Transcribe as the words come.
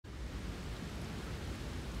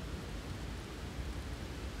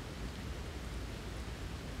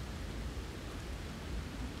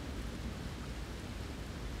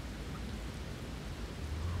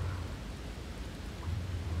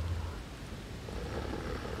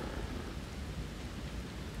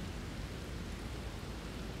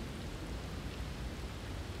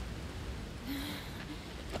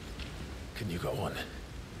you got one?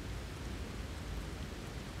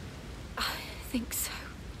 I think so.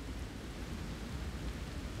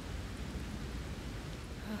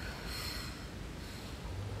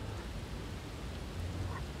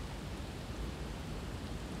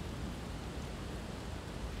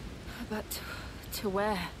 But to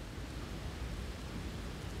where?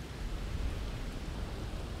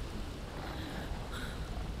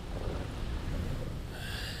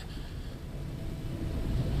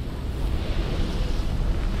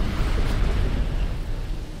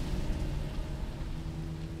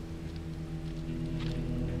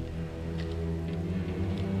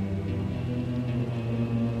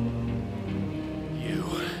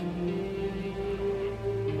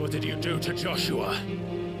 What did you do to Joshua?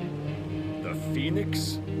 The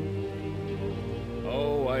Phoenix?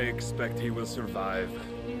 Oh, I expect he will survive.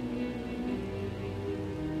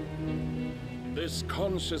 This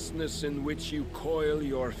consciousness in which you coil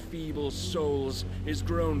your feeble souls is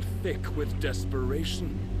grown thick with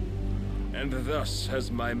desperation. And thus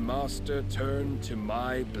has my master turned to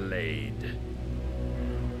my blade.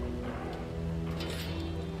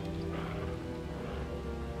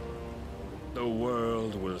 The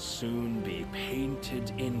world will soon be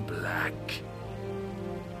painted in black,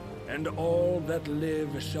 and all that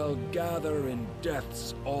live shall gather in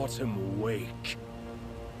death's autumn wake.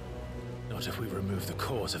 Not if we remove the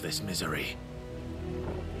cause of this misery.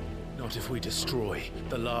 Not if we destroy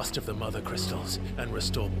the last of the Mother Crystals and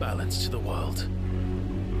restore balance to the world.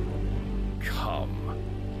 Come,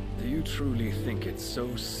 do you truly think it's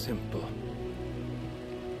so simple?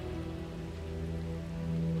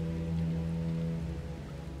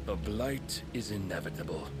 The blight is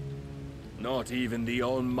inevitable. Not even the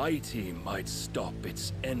Almighty might stop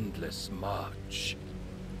its endless march.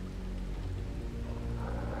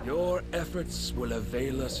 Your efforts will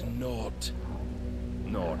avail us naught.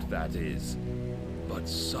 Naught, that is, but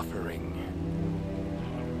suffering.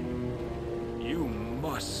 You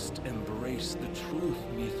must embrace the truth,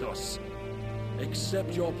 Mythos.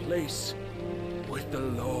 Accept your place with the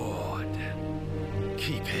Lord.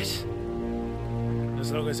 Keep it.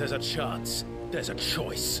 As long as there's a chance, there's a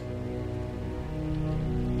choice.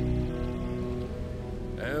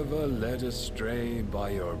 Ever led astray by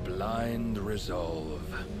your blind resolve.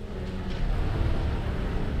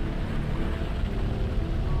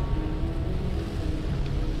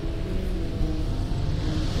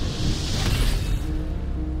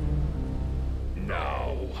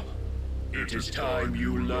 Now, it is time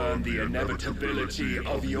you learn the inevitability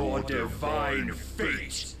of your divine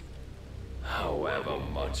fate. However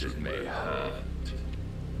much it may hurt.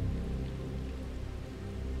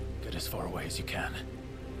 Get as far away as you can.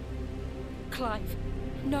 Clive,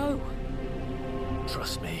 no.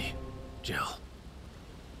 Trust me, Jill.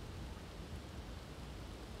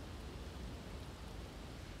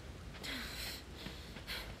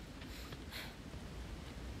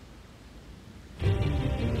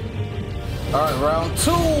 Alright, round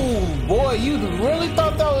two! Boy, you really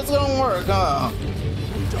thought that was gonna work, huh?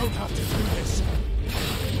 We don't have to do this.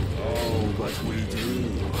 Oh, but we do.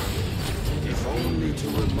 If only to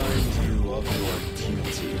remind you of your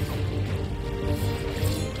duty.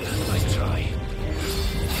 Nice try.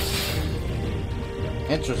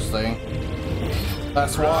 Interesting.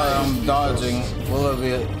 That's why I'm dodging a little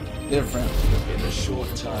bit different. In the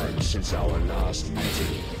short time since our last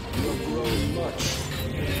meeting, you have grown much.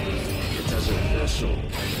 Yet as a vessel,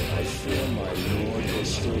 I fear my lord will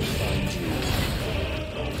still find you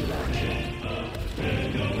lacking.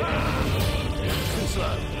 Too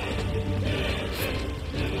slow.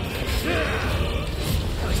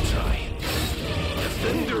 Nice try.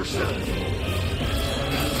 Defend yourself.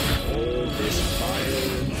 All this fire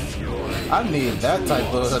and fury. I need that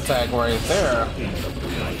type of attack right there.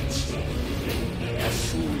 A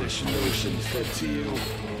foolish notion fed to you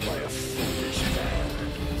by a foolish man.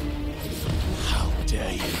 How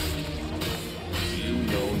dare you? You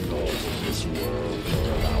know naught of this world or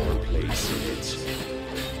of our place in it.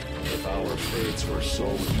 If our fates were so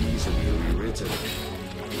easily rewritten,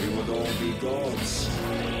 we would all be gods.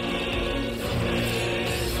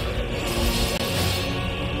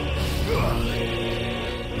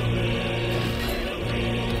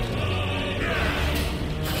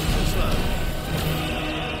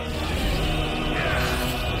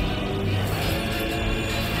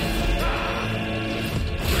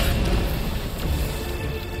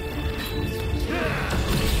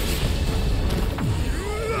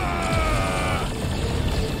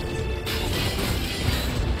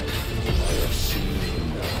 I have seen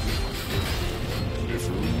enough.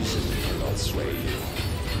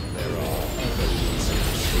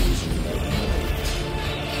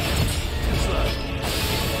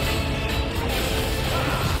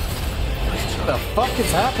 fuck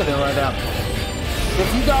is happening right now?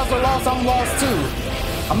 If you guys are lost, I'm lost too.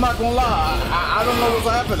 I'm not gonna lie, I don't know what's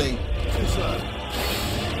happening.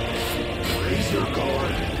 Raise your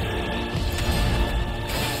guard.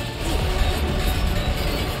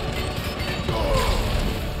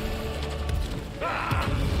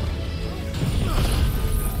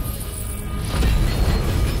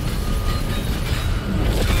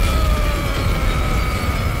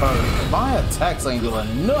 My attacks ain't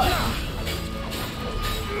doing nothing.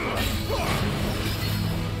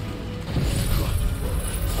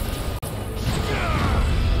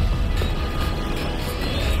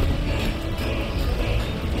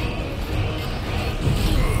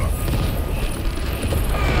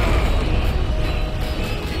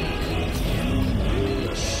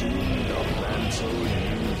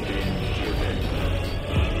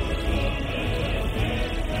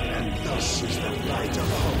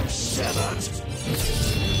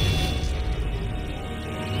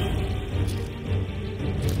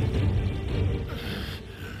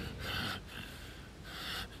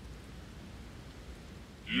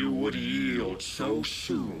 You would yield so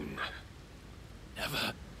soon.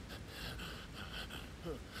 Never.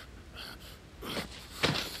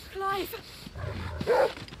 Clive!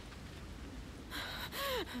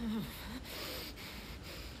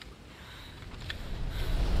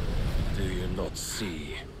 Do you not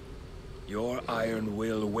see? Your iron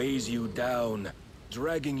will weighs you down,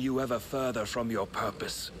 dragging you ever further from your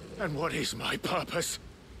purpose. And what is my purpose?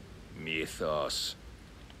 Mythos.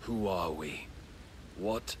 Who are we?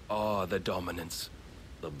 What are the dominants?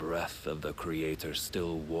 The breath of the Creator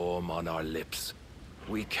still warm on our lips.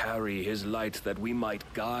 We carry his light that we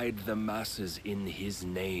might guide the masses in his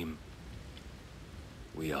name.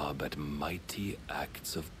 We are but mighty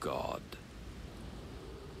acts of God.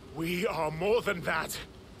 We are more than that.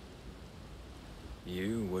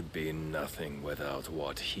 You would be nothing without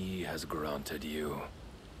what he has granted you.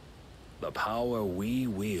 The power we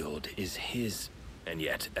wield is his, and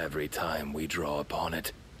yet every time we draw upon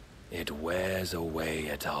it, it wears away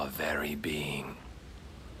at our very being.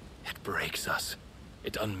 It breaks us,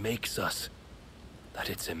 it unmakes us, that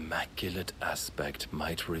its immaculate aspect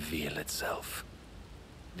might reveal itself.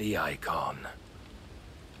 The icon.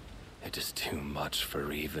 It is too much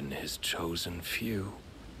for even his chosen few.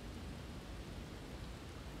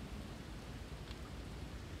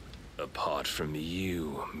 Apart from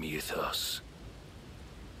you, Mythos,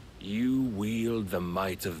 you wield the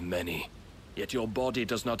might of many, yet your body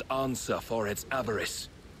does not answer for its avarice.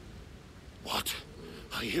 What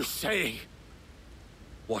are you saying?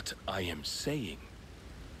 What I am saying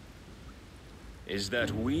is that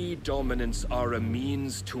we dominants are a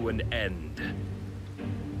means to an end.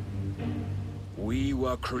 We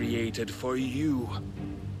were created for you,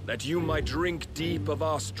 that you might drink deep of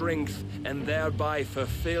our strength and thereby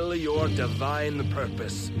fulfill your divine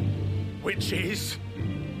purpose. Which is?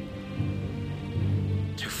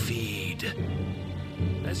 To feed.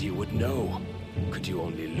 As you would know, could you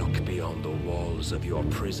only look beyond the walls of your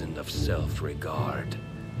prison of self-regard.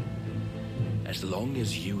 As long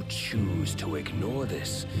as you choose to ignore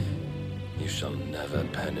this, you shall never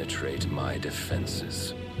penetrate my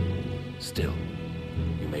defenses. Still,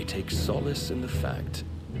 you may take solace in the fact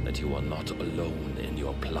that you are not alone in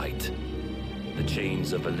your plight. The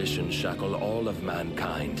chains of volition shackle all of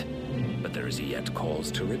mankind, but there is yet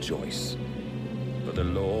cause to rejoice. For the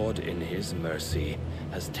Lord, in his mercy,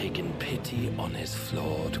 has taken pity on his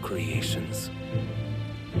flawed creations,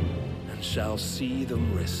 and shall see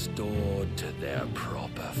them restored to their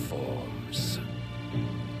proper forms.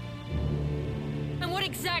 And what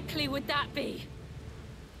exactly would that be?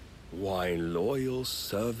 Why, loyal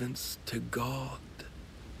servants to God.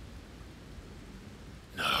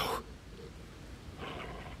 No.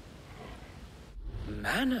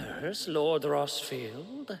 Manners, Lord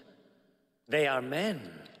Rossfield? They are men,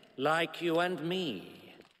 like you and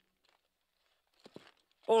me.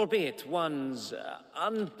 Albeit ones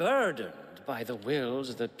unburdened by the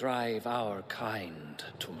wills that drive our kind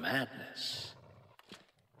to madness.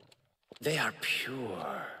 They are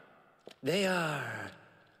pure. They are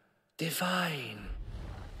divine.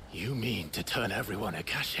 You mean to turn everyone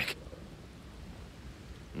Akashic?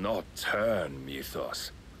 Not turn,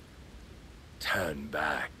 Mythos. Turn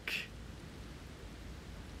back.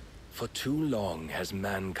 For too long has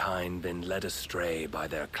mankind been led astray by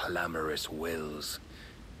their clamorous wills.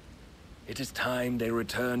 It is time they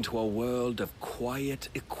return to a world of quiet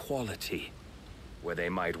equality, where they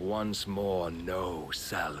might once more know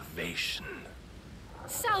salvation.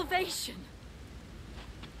 Salvation!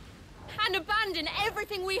 And abandon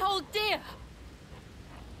everything we hold dear!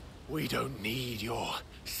 We don't need your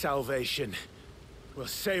salvation. We'll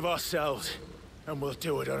save ourselves, and we'll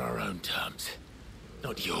do it on our own terms.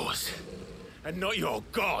 Not yours. And not your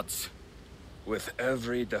gods! With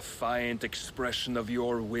every defiant expression of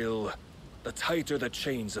your will, the tighter the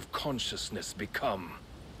chains of consciousness become.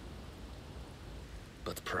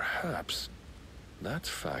 But perhaps that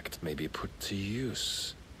fact may be put to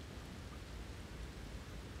use.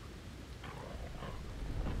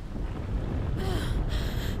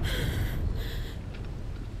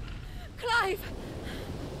 Clive!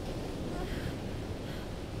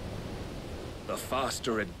 The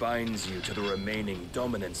faster it binds you to the remaining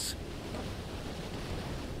dominance,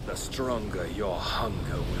 the stronger your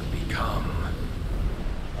hunger will become.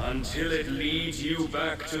 Until it leads you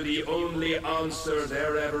back to the only answer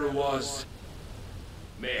there ever was.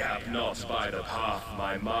 Mayhap not by the path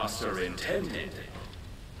my master intended,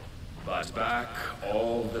 but back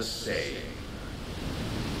all the same.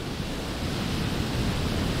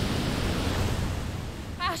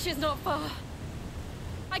 Ash is not far.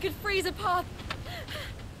 I could freeze a path.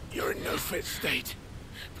 You're in no fit state.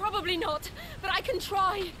 Probably not, but I can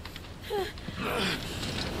try.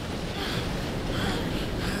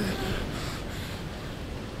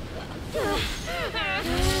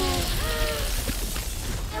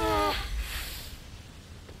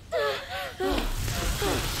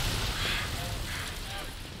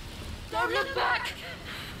 Don't look back!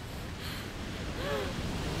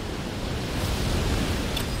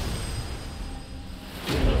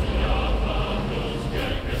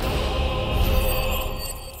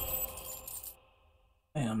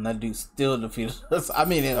 Damn, that dude still defeated us. I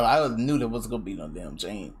mean, I knew there was gonna be no damn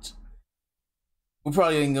change. We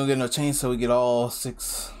probably ain't gonna get no change till we get all the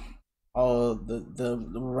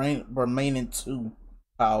remaining 2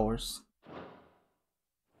 powers.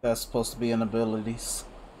 That's supposed to be in abilities.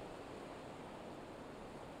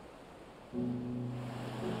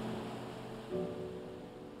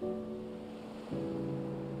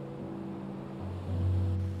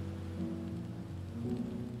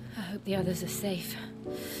 I hope the others are safe.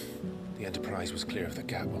 The Enterprise was clear of the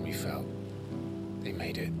gap when we fell. They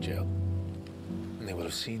made it, Jill. And they will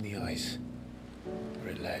have seen the ice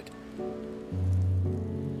where it led.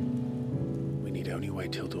 We need only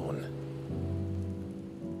wait till dawn.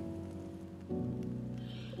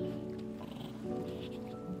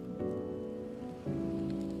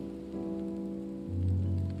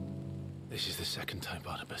 This is the second time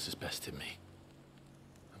Barnabas has bested me.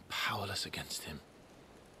 I'm powerless against him.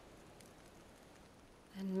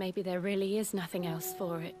 And maybe there really is nothing else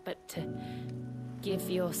for it but to give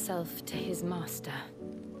yourself to his master.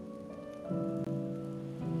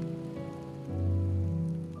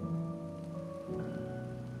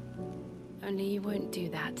 Only you won't do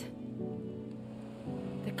that.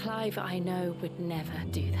 The Clive I know would never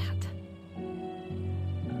do that.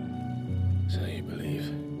 So you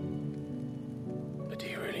believe? But do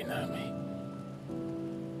you really know me?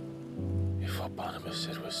 If what Barnabas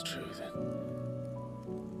said was true, then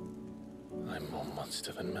I'm more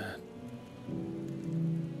monster than man.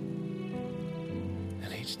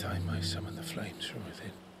 And each time I summon the flames from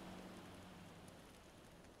within,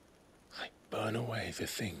 I burn away the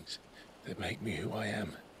things that make me who I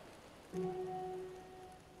am.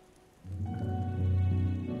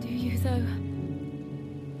 Do you, though?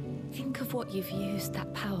 Think of what you've used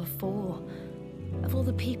that power for, of all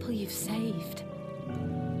the people you've saved.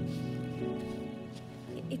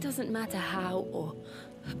 It doesn't matter how or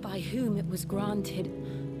by whom it was granted,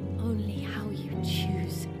 only how you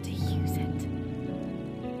choose to use it.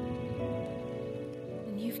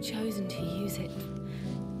 And you've chosen to use it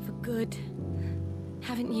for good,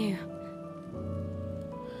 haven't you?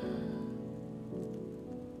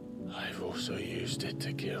 I've also used it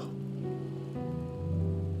to kill.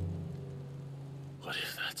 What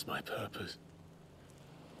if that's my purpose?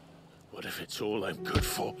 What if it's all I'm good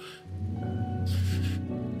for?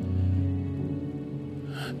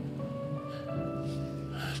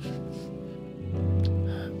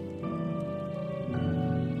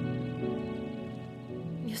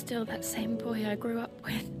 You're still that same boy I grew up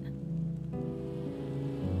with.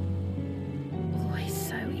 Always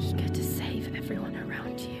so eager to save everyone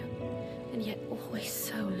around you, and yet always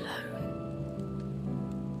so lone.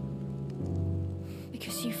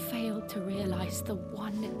 Because you failed to realize the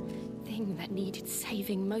one thing that needed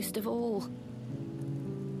saving most of all.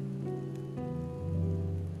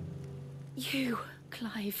 You,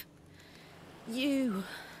 Clive. You.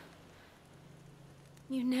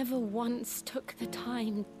 You never once took the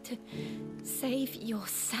time to save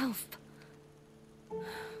yourself.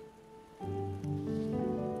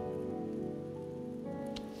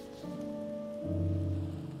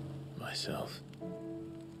 Myself.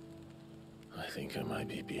 I think I might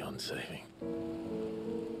be beyond saving.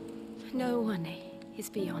 No one is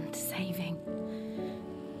beyond saving,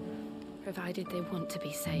 provided they want to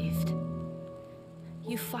be saved.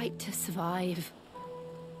 You fight to survive.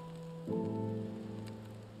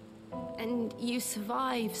 And you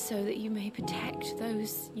survive so that you may protect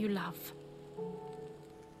those you love.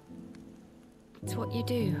 It's what you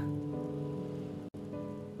do.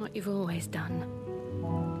 What you've always done.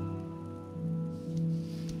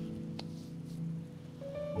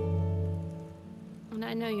 And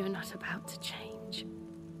I know you're not about to change.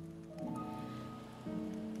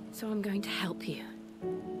 So I'm going to help you.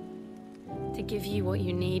 To give you what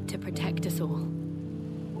you need to protect us all.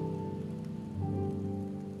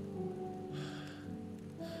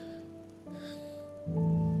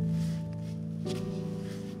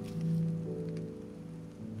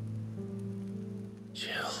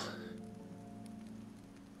 Jill.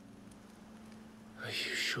 Are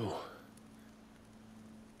you sure?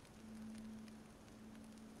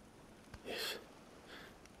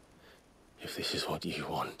 If this is what you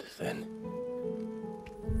want, then...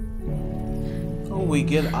 Oh, we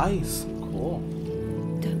get ice. Cool.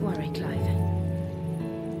 Don't worry, Clive.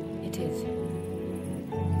 It is.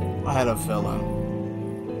 I had a feeling.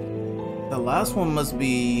 The last one must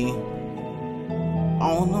be...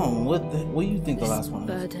 I don't know. What do you think the last one is?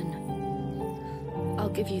 Burden. I'll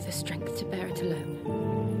give you the strength to bear it alone.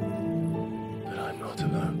 But I'm not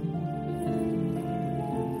alone.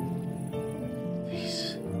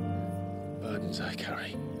 These burdens I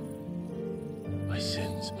carry, my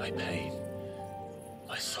sins, my pain,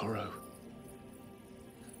 my sorrow,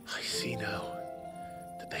 I see now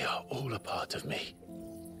that they are all a part of me.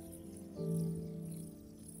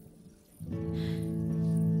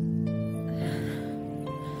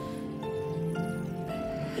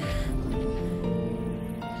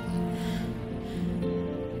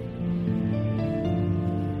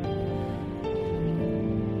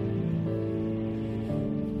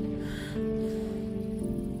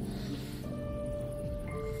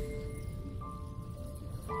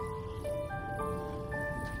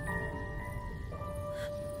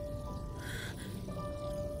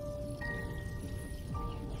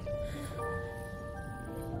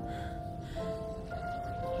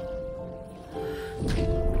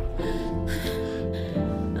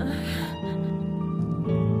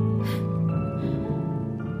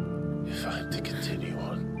 If I'm to continue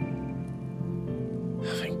on,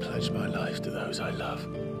 having pledged my life to those I love,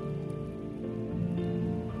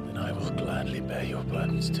 then I will gladly bear your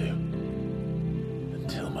burdens too,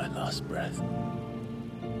 until my last breath.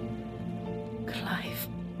 Clive.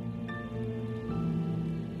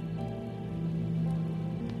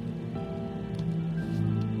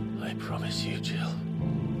 I promise you, Jill,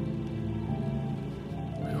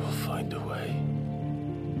 we will find a way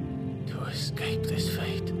to escape this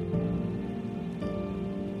fate.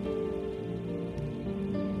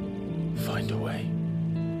 Find a way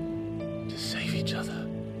to save each other.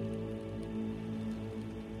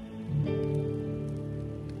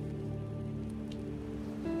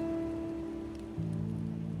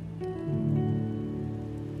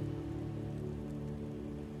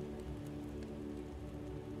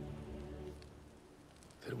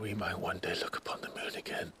 That we might one day look upon the moon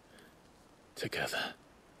again, together.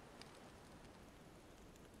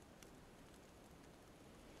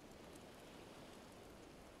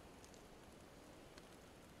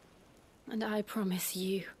 And I promise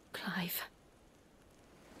you, Clive,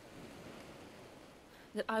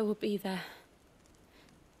 that I will be there,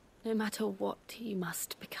 no matter what you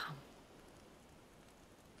must become.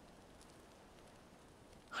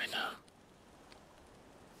 I know.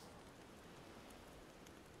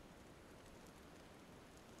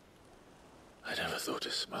 I never thought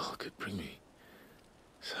a smile could bring me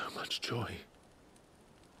so much joy.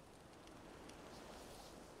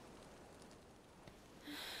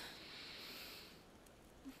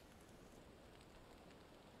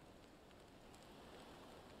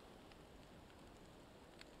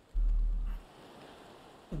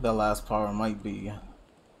 The last part might be the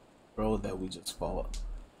road that we just followed.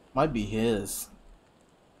 Might be his.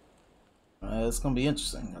 It's gonna be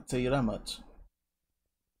interesting, I'll tell you that much.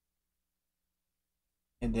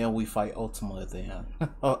 And then we fight Ultima at the end.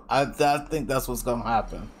 I think that's what's gonna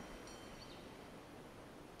happen.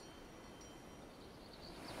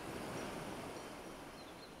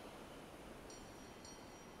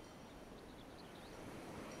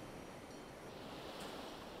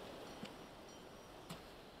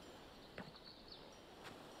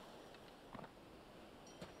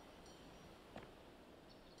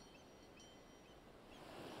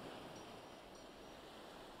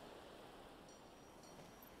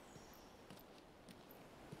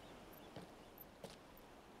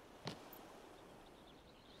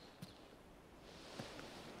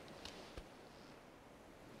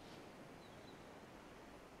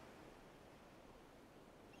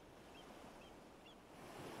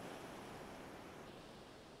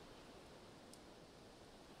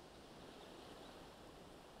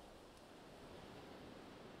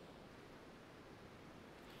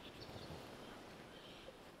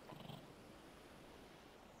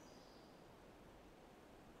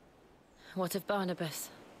 What of Barnabas?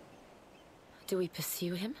 Do we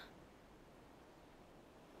pursue him?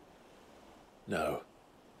 No.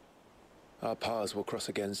 Our paths will cross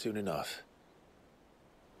again soon enough.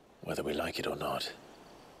 Whether we like it or not.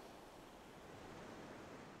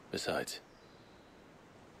 Besides,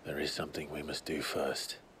 there is something we must do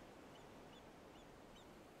first.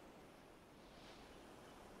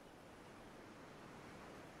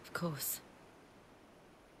 Of course.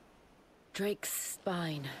 Drake's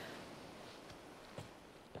spine.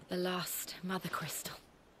 The last Mother Crystal.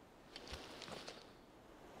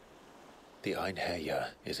 The Einherjar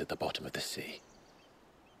is at the bottom of the sea.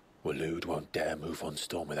 Waloed won't dare move on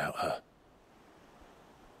Storm without her.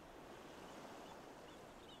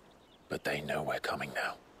 But they know we're coming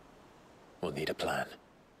now. We'll need a plan.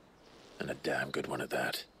 And a damn good one at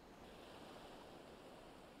that.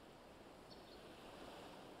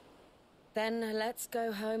 Then let's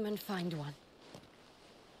go home and find one.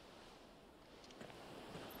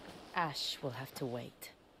 Ash will have to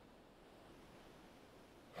wait.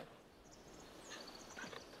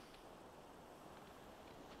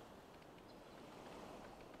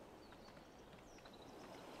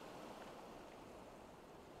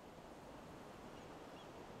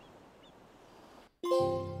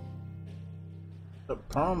 The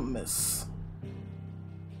promise.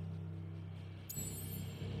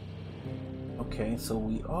 Okay, so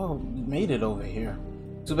we made it over here.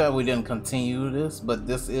 Too bad we didn't continue this, but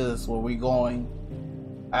this is where we're going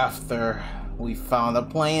after we found a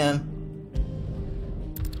plan.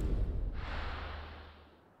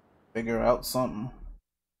 Figure out something.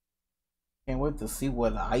 Can't wait to see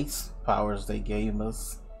what ice powers they gave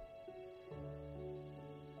us.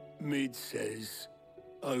 Mid says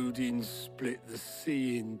Odin split the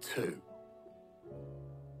sea in two.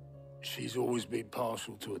 She's always been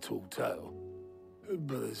partial to a tall tale.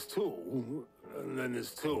 But there's tall, and then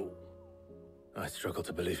there's tall. I struggle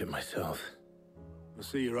to believe it myself. I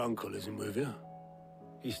see your uncle isn't with you.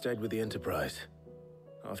 He stayed with the Enterprise.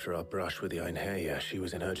 After our brush with the Einherjar, she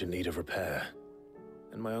was in urgent need of repair.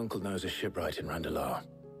 And my uncle knows a shipwright in Randalar.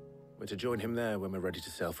 We're to join him there when we're ready to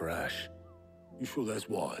sail for Ash. You sure that's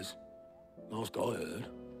wise? Last I heard,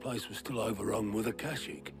 the place was still overrun with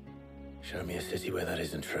Akashic. Show me a city where that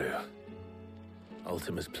isn't true.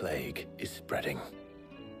 Ultima's plague is spreading.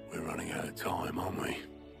 We're running out of time, aren't we?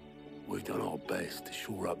 We've done our best to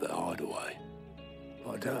shore up that hideaway.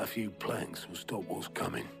 But I doubt a few planks will stop what's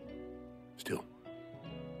coming. Still,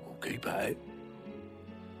 we'll keep at it.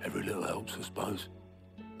 Every little helps, I suppose.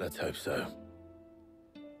 Let's hope so.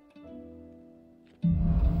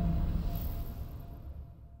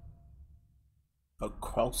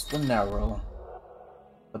 Across the Narrow.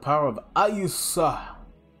 The power of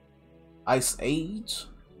Ice Age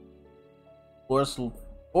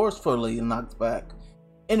forcefully knocks back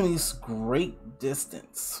enemies great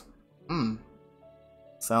distance.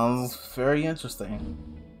 Sounds very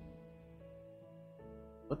interesting.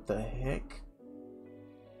 What the heck?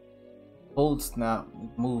 Cold Snap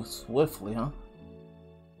moves swiftly, huh?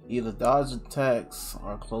 Either dodge attacks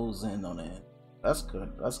or close in on it. That's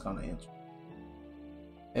good. That's kind of interesting.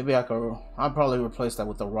 Maybe I'll probably replace that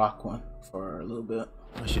with the rock one for a little bit.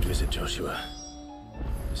 I should visit Joshua,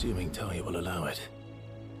 assuming Talia will allow it.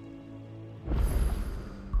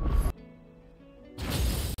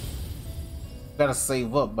 Gotta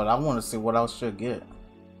save up, but I want to see what else should get.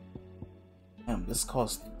 Damn, this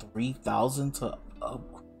costs 3,000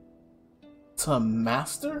 to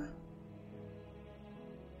master.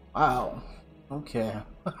 Wow. Okay.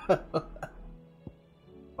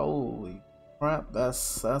 Holy crap!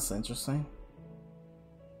 That's interesting.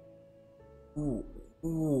 Ooh.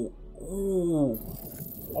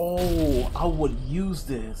 Oh, I would use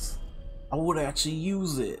this. I would actually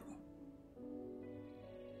use it.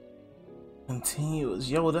 Continuous.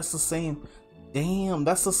 Yo, that's the same. Damn,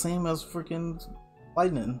 that's the same as freaking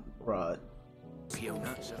lightning rod.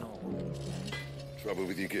 Trouble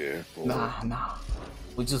with your gear? Or... Nah.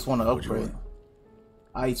 We just want to upgrade.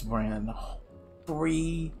 Ice brand.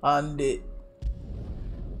 300.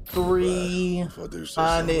 300. If I do say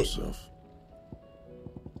so myself.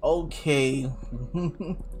 Okay.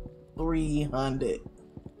 300.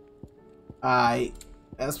 Alright.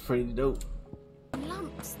 That's pretty dope.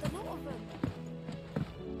 Lumps, the lot of them.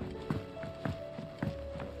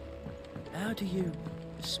 How do you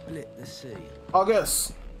split the sea?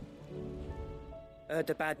 August. Heard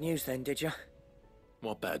the bad news then, did you?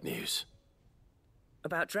 What bad news?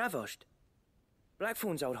 About Dravost.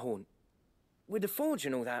 Blackthorn's old haunt. With the forge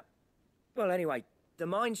and all that. Well, anyway, the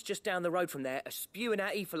mines just down the road from there are spewing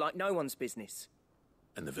out ether like no one's business.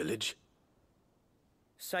 And the village?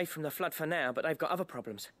 Safe from the flood for now, but they've got other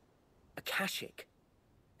problems. Akashic.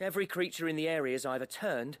 Every creature in the area is either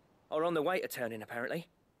turned or on the way to turning, apparently.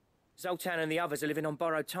 Zoltan and the others are living on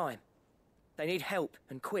borrowed time. They need help,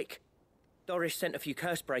 and quick. Doris sent a few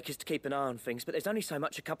curse breakers to keep an eye on things, but there's only so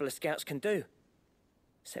much a couple of scouts can do.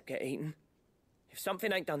 Except get eaten. If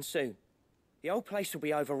something ain't done soon, the whole place will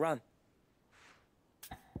be overrun.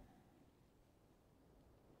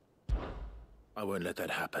 I won't let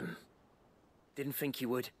that happen. Didn't think you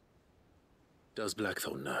would. Does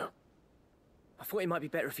Blackthorn know? I thought it might be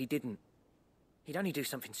better if he didn't. He'd only do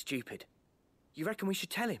something stupid. You reckon we should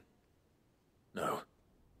tell him? No.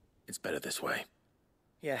 It's better this way.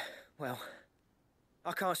 Yeah, well,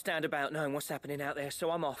 I can't stand about knowing what's happening out there,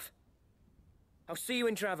 so I'm off. I'll see you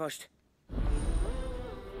in Dravost.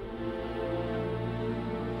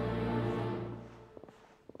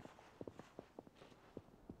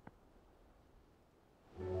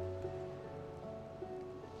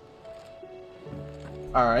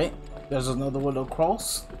 Alright, there's another one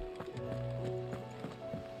across.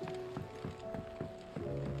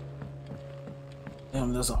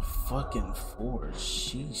 Damn, there's a fucking forge.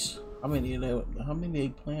 Sheesh. How many they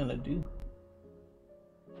plan to do?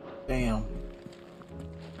 Damn.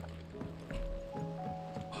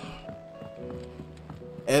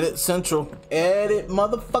 Edit Central. Edit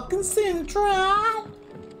motherfucking Central.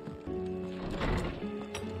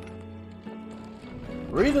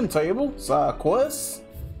 Reading table, side quests,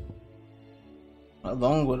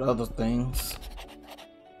 along with other things.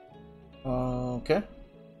 Okay.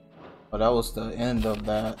 Oh, that was the end of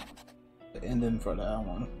that. The ending for that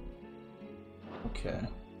one. Okay.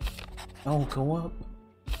 Oh, go up.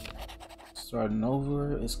 Starting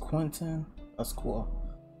over is Quentin. That's cool.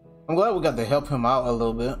 I'm glad we got to help him out a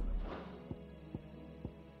little bit.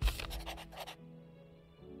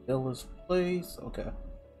 Hiller's place. Okay.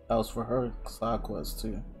 That was for her side quest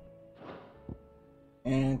too.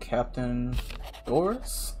 And Captain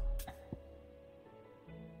Doris.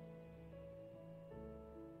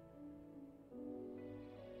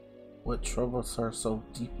 What troubles her so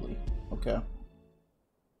deeply? Okay.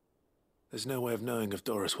 There's no way of knowing if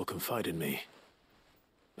Doris will confide in me,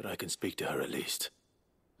 but I can speak to her at least.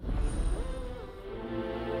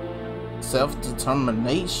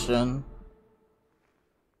 Self-determination.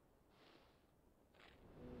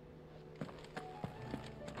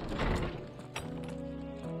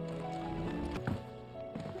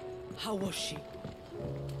 How was she?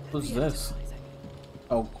 Who's this?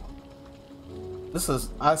 Oh. This is,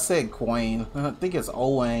 I said Quain. I think it's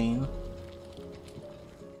Owain.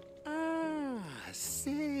 Ah,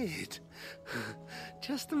 Sid.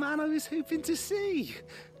 Just the man I was hoping to see.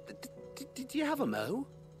 Did you have a mo?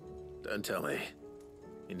 Don't tell me.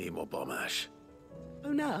 You need more bomb ash.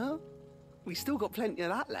 Oh no, we still got plenty of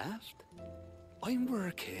that left. I'm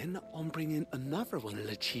working on bringing another one of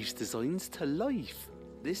the Chief's designs to life.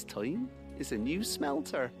 This time, it's a new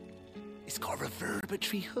smelter. It's got a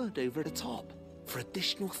reverberatory hood over the top for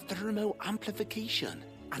additional thermal amplification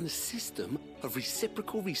and a system of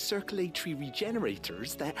reciprocal recirculatory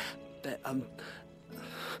regenerators that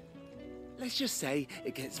let's just say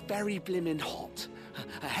it gets very blimmin' hot.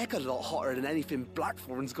 A heck of a lot hotter than anything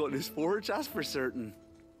Blackthorn's got in his forge, that's for certain.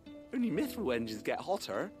 Only mithril engines get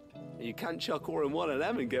hotter, and you can't chuck ore in one of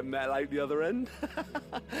them and get metal out the other end.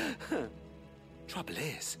 Trouble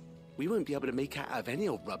is, we won't be able to make out of any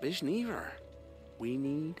old rubbish neither. We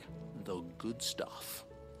need the good stuff.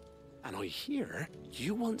 And I hear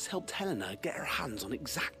you once helped Helena get her hands on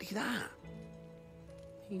exactly that.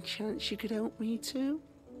 Any chance you could help me too?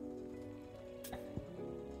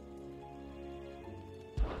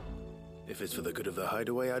 If it's for the good of the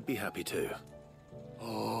hideaway, I'd be happy to.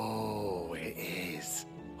 Oh, it is.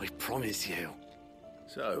 I promise you.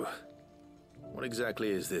 So, what exactly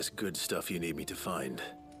is this good stuff you need me to find?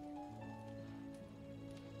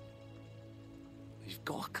 We've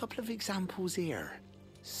got a couple of examples here.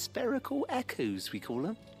 Spherical echoes, we call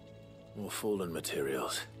them. More fallen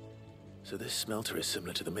materials. So this smelter is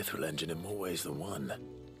similar to the mithril engine in more ways than one.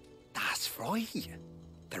 That's right.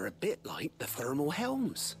 They're a bit like the thermal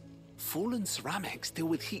helms. Fallen ceramics deal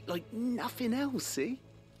with heat like nothing else, see?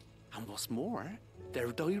 And what's more,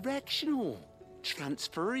 they're directional,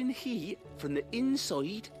 transferring heat from the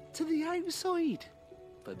inside to the outside.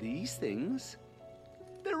 But these things,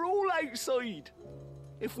 they're all outside.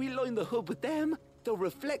 If we line the hood with them, they'll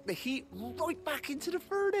reflect the heat right back into the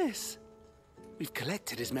furnace. We've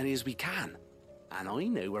collected as many as we can, and I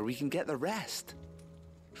know where we can get the rest.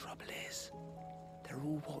 Trouble is, they're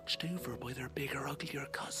all watched over by their bigger, uglier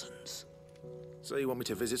cousins. So you want me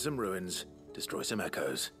to visit some ruins, destroy some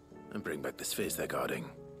echoes, and bring back the spheres they're guarding?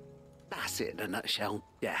 That's it in a nutshell,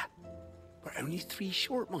 yeah. We're only 3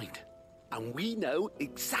 short, mind. and we know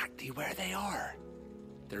exactly where they are.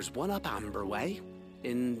 There's one up Amber Way,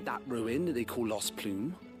 in that ruin that they call Lost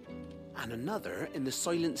Plume, and another in the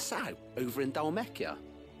Silent South, over in Dalmekia.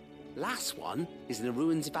 Last one is in the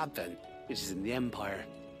ruins of Advent, which is in the Empire.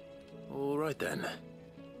 All right then.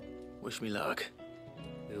 Wish me luck.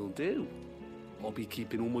 It'll do. I'll be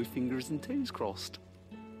keeping all my fingers and toes crossed.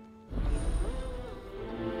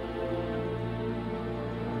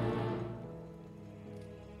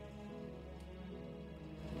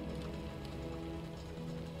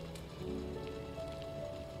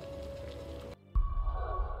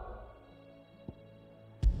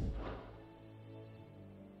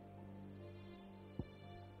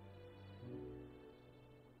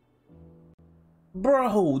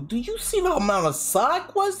 Bro, do you see the amount of side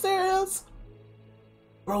quests there is?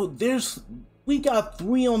 Bro, we got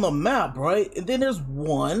 3 on the map, right? And then there's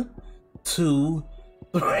 1, 2,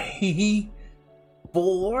 3,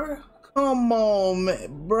 4. Come on,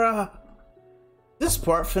 man, bruh. This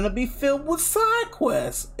part finna be filled with side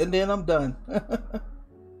quests. And then I'm done.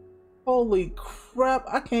 Holy crap,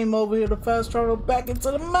 I came over here to fast travel back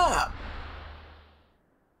into the map.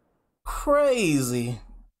 Crazy.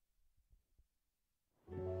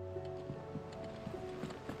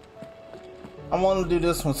 I want to do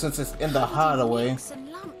this one since it's in the hideaway,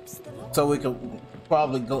 so we could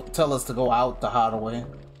probably tell us to go out the hideaway.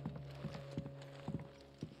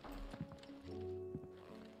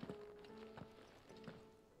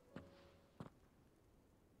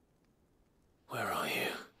 Where are you?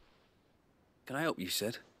 Can I help you,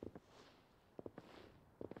 Sid?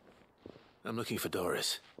 I'm looking for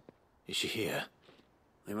Doris. Is she here?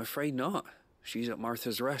 I'm afraid not. She's at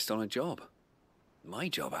Martha's Rest on a job. My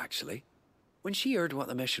job, actually. When she heard what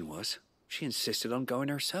the mission was, she insisted on going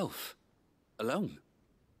herself. Alone.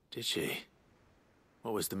 Did she?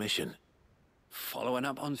 What was the mission? Following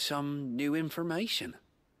up on some new information.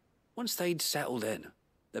 Once they'd settled in,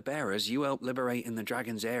 the bearers you helped liberate in the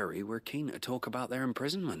Dragon's Eyrie were keen to talk about their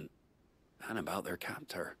imprisonment. And about their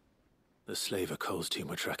captor. The slaver Cole's team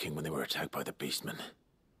were tracking when they were attacked by the Beastmen.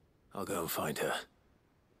 I'll go and find her.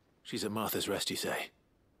 She's at Martha's Rest, you say?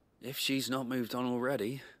 If she's not moved on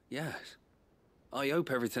already, yes. I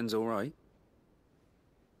hope everything's all right.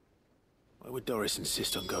 Why would Doris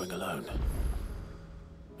insist on going alone?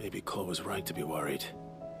 Maybe Cole was right to be worried.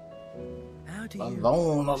 How do you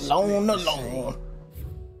alone.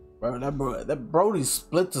 Bro, that Brody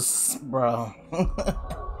split the bro.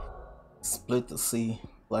 Split the sea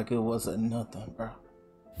like it wasn't nothing, bro.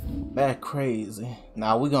 That crazy.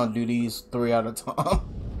 Now we're gonna do these 3 at a time.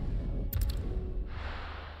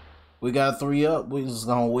 We got 3 up. We just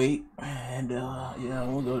gonna wait, and yeah,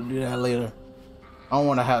 we'll go do that later. I don't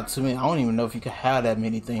want to have too many. I don't even know if you can have that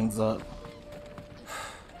many things up.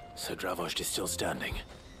 So Dravost is still standing,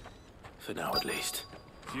 for now at least.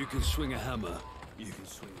 If you can swing a hammer, you can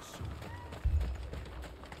swing a sword.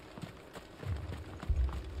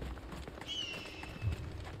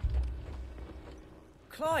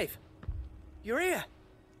 Clive, you're here.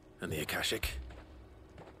 And the Akashic?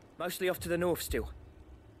 Mostly off to the north still.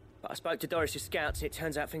 But I spoke to Doris's scouts and it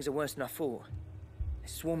turns out things are worse than I thought.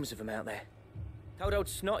 There's swarms of them out there. Told old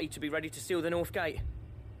Snotty to be ready to seal the north gate.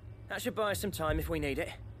 That should buy us some time if we need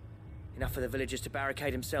it. Enough for the villagers to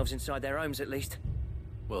barricade themselves inside their homes at least.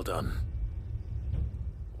 Well done.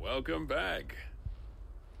 Welcome back,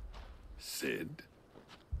 Sid.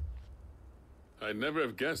 I'd never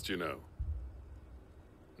have guessed, you know.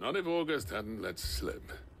 Not if August hadn't let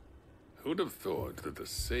slip. Who'd have thought that the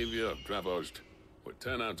savior of Dravost would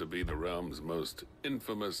turn out to be the realm's most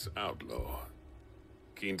infamous outlaw?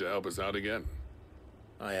 Keen to help us out again?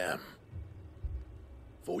 I am.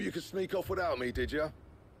 Thought you could sneak off without me, did ya?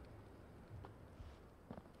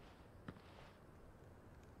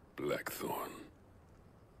 Blackthorn.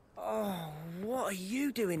 Oh, what are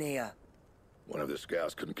you doing here? One of the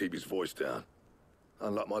scouts couldn't keep his voice down.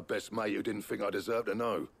 Unlike my best mate who didn't think I deserved to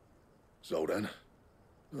know. Zoldan,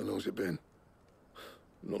 how long's it been?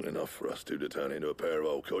 Long enough for us two to turn into a pair of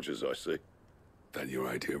old codgers, I see. That your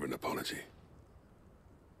idea of an apology?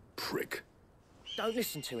 Prick. Don't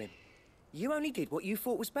listen to him. You only did what you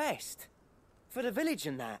thought was best. For the village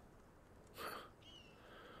and that.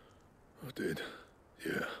 I did,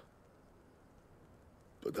 yeah.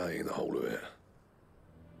 But that ain't the whole of it.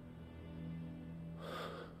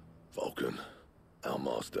 Vulcan, our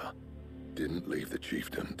master, didn't leave the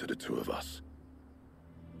chiefdom to the 2 of us.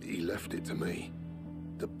 He left it to me.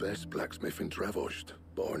 The best blacksmith in Dravost,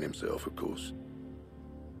 barring himself, of course.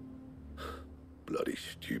 Bloody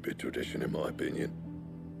stupid tradition, in my opinion.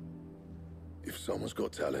 If someone's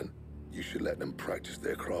got talent, You should let them practice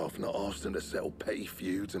their craft, not ask them to settle petty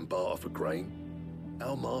feuds and barter for grain.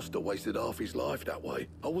 Our master wasted half his life that way.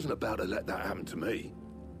 I wasn't about to let that happen to me.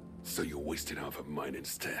 So you're wasting half of mine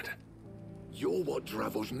instead. You're what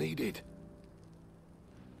Dravos needed.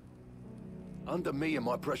 Under me and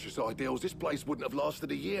my precious ideals, this place wouldn't have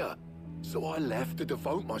lasted a year. So I left to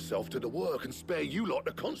devote myself to the work and spare you lot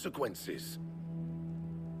the consequences.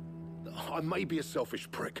 I may be a selfish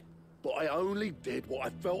prick, but I only did what I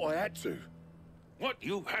felt I had to. What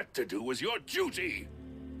you had to do was your duty!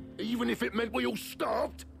 Even if it meant we all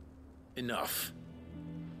starved? Enough.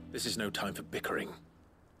 This is no time for bickering.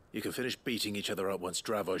 You can finish beating each other up once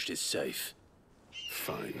Dravos is safe.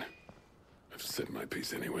 Fine. I've said my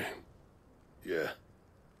piece anyway. Yeah.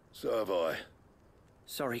 So have I.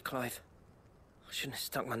 Sorry, Clive. I shouldn't have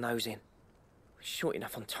stuck my nose in. We're short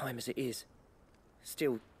enough on time as it is.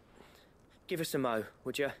 Still, give us a mo,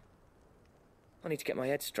 would you? I need to get my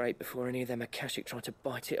head straight before any of them Akashic try to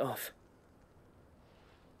bite it off.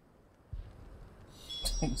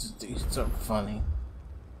 He's so funny.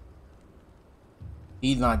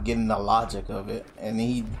 He's not getting the logic of it, and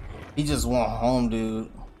he just want home, dude.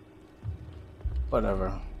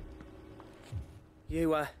 Whatever.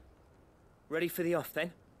 You, ready for the off,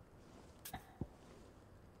 then?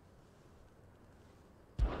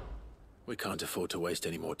 We can't afford to waste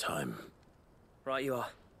any more time. Right you are.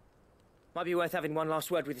 Might be worth having one last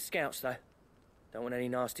word with the scouts, though. Don't want any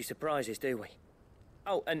nasty surprises, do we?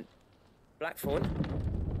 Oh, and Blackthorn,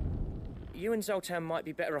 you and Zoltan might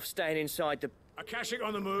be better off staying inside the... Akashic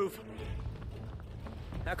on the move.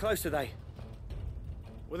 How close are they?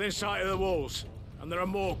 Within sight of the walls, and there are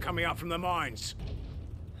more coming up from the mines.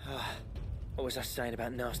 What was I saying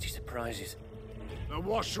about nasty surprises? They'll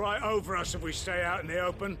wash right over us if we stay out in the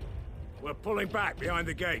open. We're pulling back behind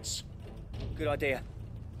the gates. Good idea.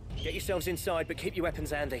 Get yourselves inside, but keep your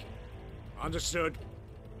weapons handy. Understood.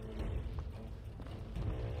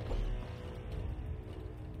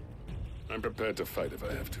 I'm prepared to fight if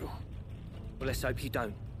I have to. Well, let's hope you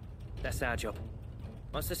don't. That's our job.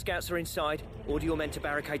 Once the scouts are inside, order your men to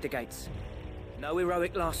barricade the gates. No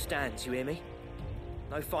heroic last stands, you hear me?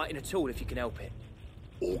 No fighting at all if you can help it.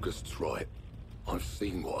 August's right. I've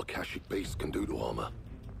seen what Akashic beasts can do to armor.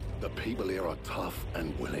 The people here are tough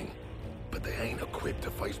and willing, but they ain't equipped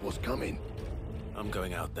to face what's coming. I'm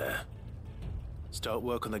going out there. Start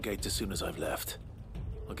work on the gate as soon as I've left.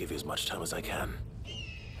 I'll give you as much time as I can.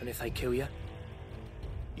 And if they kill you?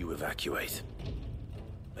 You evacuate.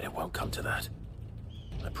 But it won't come to that.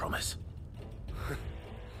 I promise.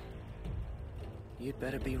 You'd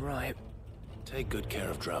better be right. Take good care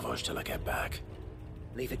of Dravos till I get back.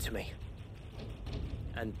 Leave it to me.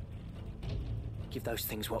 And give those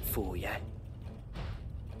things what for, yeah?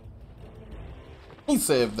 He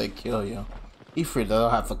said if they kill you. He feared they'll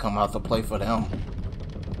have to come out to play for them.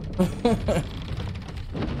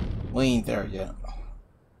 We ain't there yet.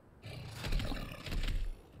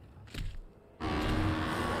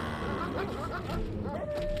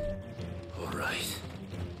 Alright.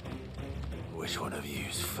 Which one of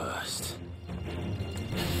you's first?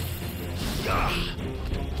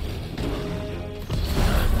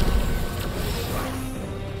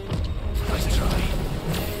 Nice try.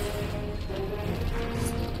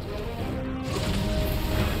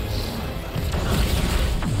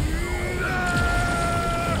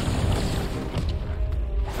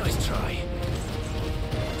 Nice try.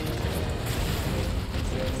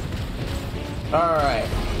 Alright.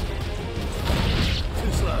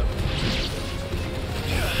 Too slow.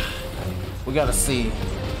 We gotta see.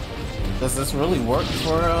 Does this really work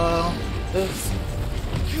for this?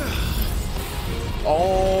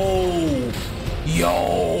 Oh,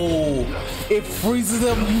 yo! It freezes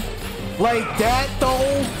them like that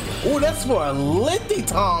though. Oh, that's for a lengthy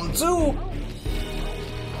time too.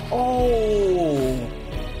 Oh,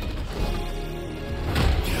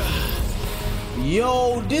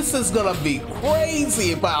 yo! This is gonna be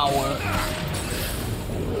crazy power.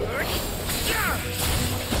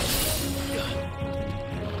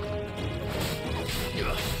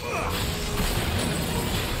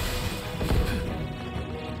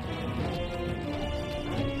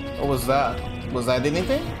 What was that? Was that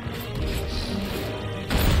anything?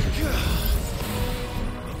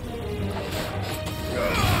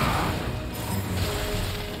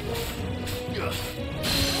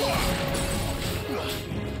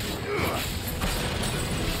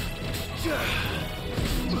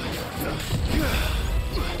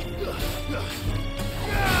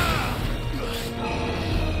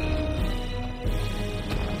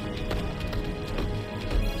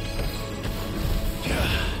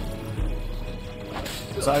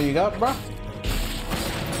 That's all you got, bro?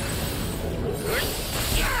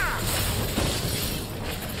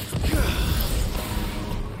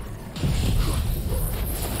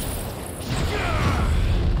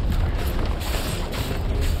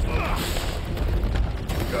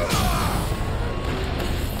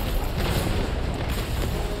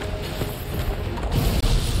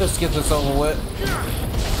 Let's get this over with.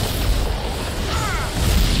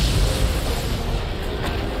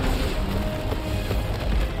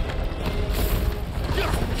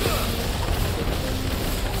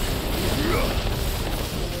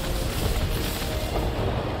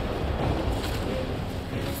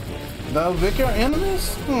 The vicar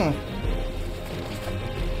enemies?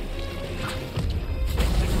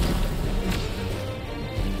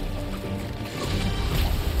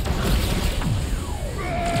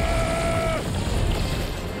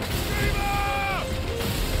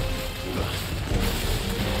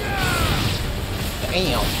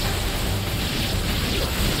 Damn.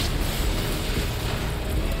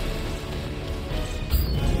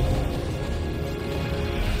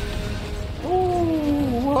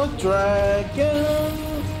 Ooh, a dragon.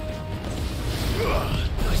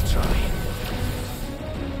 Nice try.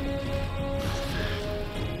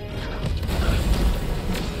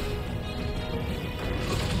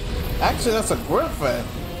 Actually, that's a griffin.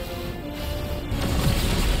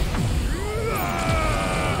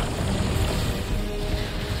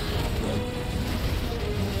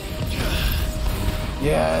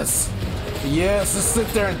 Yes. Yes, just sit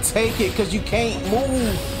there and take it because you can't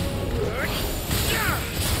move.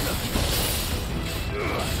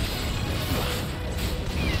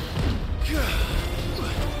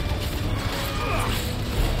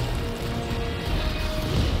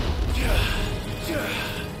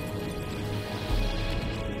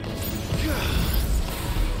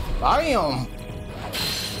 Bam!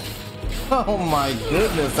 Oh my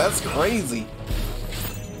goodness, that's crazy.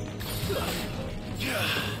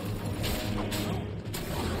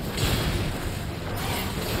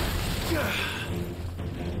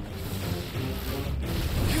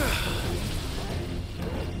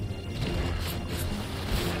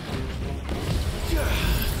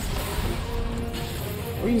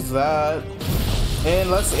 Where's that?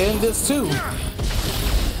 And let's end this too.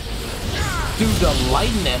 Dude, the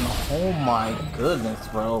lightning. Oh my goodness,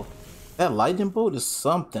 bro. That lightning bolt is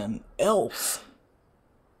something else.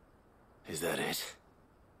 Is that it?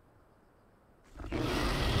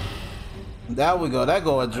 There we go. That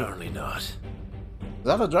go a Apparently not. Is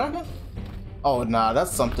that a dragon? Oh nah,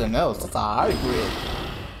 that's something else. That's a hybrid.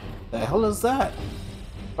 The hell is that?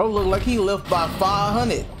 Bro, look like he lived by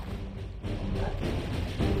 500.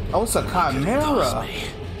 Oh, it's a chimera.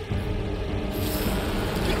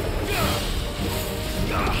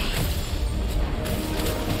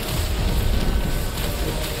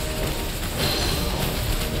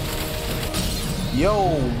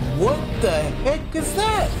 Yo, what the heck is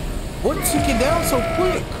that? What took it down so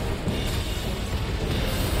quick?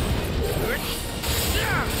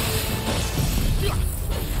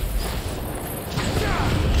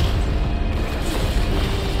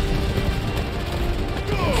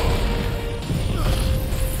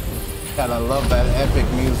 Gotta love that epic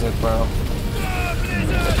music, bro.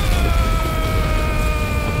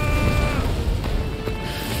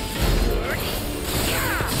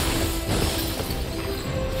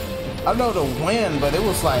 I know the wind, but it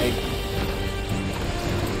was like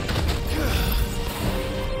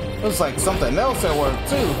something else at work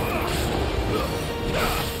too.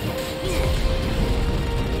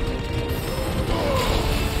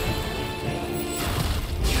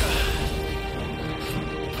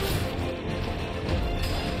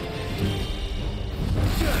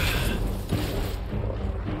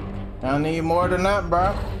 I need more than that,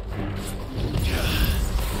 bro.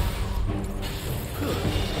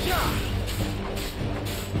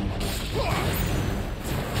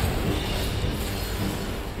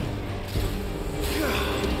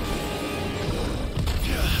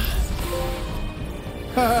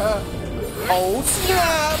 Oh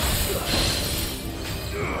snap!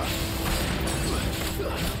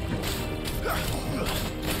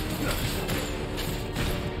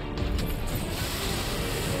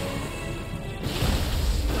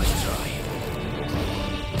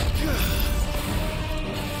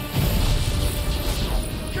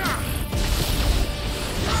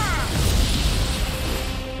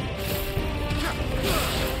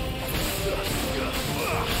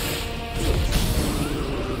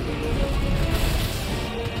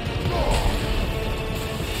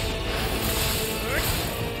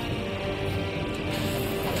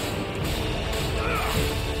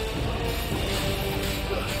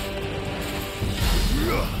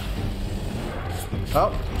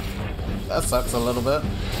 Oh, that sucks a little bit.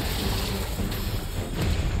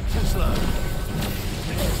 Too slow.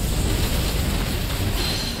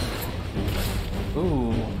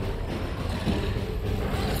 Ooh.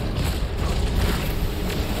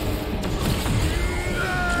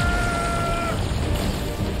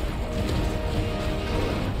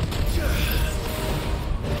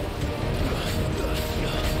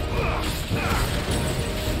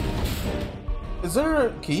 Is there?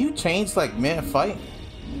 Can you change like mid-fight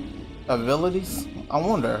abilities? I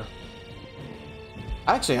wonder.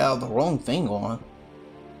 I actually have the wrong thing on.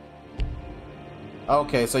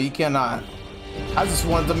 Okay, so you cannot. I just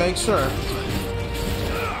wanted to make sure.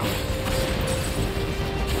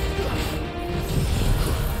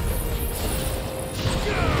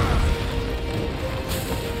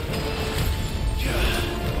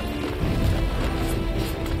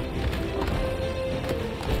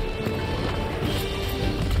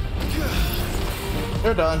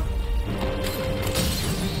 They're done.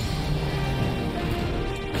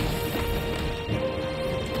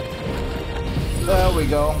 There we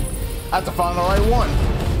go. I have to find the right one.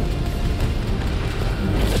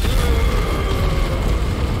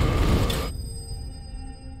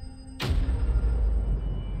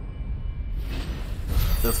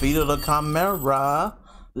 Defeated the Chimera.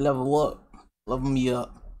 Level up. Level me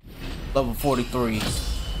up. Level 43.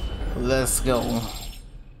 Let's go.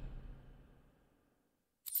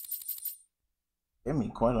 Gave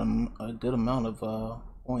me quite a good amount of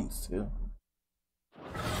points too.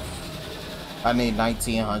 I need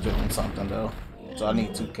 1900 and something though, so I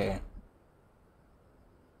need 2K.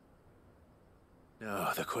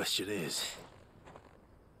 Now the question is,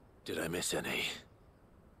 did I miss any?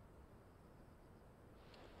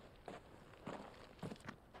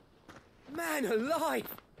 Man alive!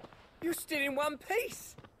 You're still in one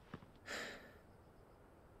piece!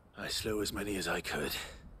 I slew as many as I could.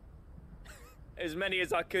 As many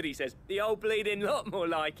as I could, he says. The old bleeding lot, more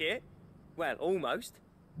like it. Well, almost.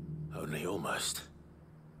 Only almost.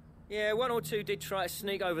 Yeah, one or two did try to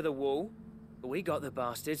sneak over the wall. But we got the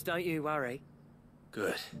bastards, don't you worry.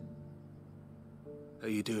 Good. Though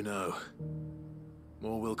you do know,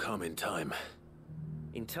 more will come in time.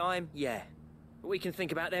 In time, yeah. But we can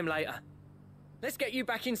think about them later. Let's get you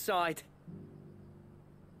back inside.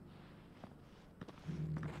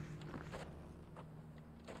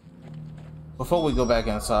 Before we go back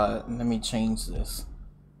inside, let me change this.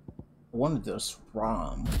 I wanted this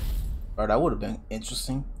ROM. Or that would have been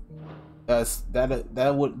interesting.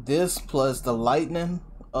 That would this plus the lightning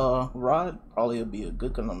rod probably would be a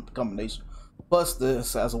good combination. Plus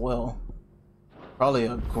this as well. Probably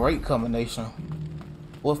a great combination.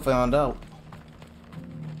 We'll find out.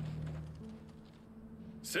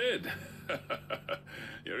 Sid,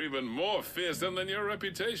 you're even more fearsome than your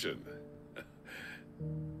reputation.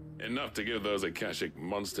 Enough to give those Akashic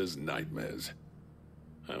monsters nightmares.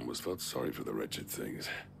 I almost felt sorry for the wretched things.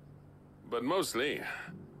 But mostly,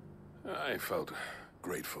 I felt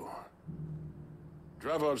grateful.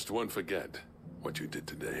 Dravoged won't forget what you did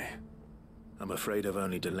today. I'm afraid I've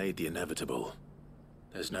only delayed the inevitable.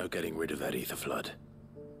 There's no getting rid of that ether flood.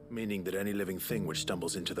 Meaning that any living thing which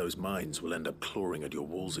stumbles into those mines will end up clawing at your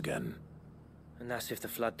walls again. And that's if the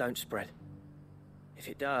flood don't spread. If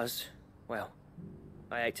it does, well,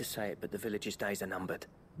 I hate to say it, but the village's days are numbered.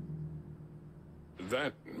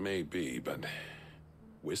 That may be, but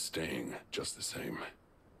we're staying just the same.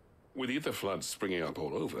 With ether floods springing up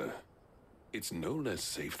all over, it's no less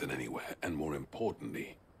safe than anywhere, and more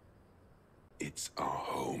importantly, it's our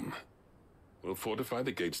home. We'll fortify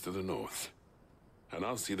the gates to the north, and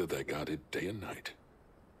I'll see that they're guarded day and night.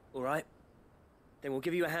 All right. Then we'll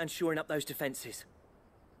give you a hand shoring up those defenses.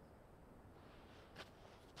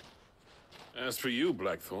 As for you,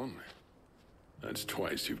 Blackthorn, that's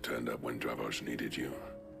twice you've turned up when Dravos needed you.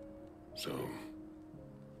 So,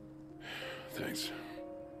 thanks.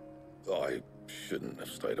 I shouldn't have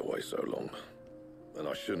stayed away so long. And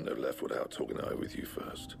I shouldn't have left without talking it over with you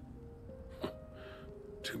first.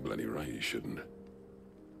 Too bloody right you shouldn't.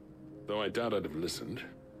 Though I doubt I'd have listened.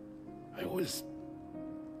 I always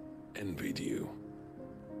envied you.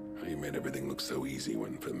 How you made everything look so easy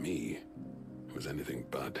when, for me, it was anything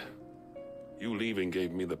but. You leaving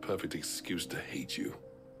gave me the perfect excuse to hate you.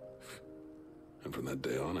 And from that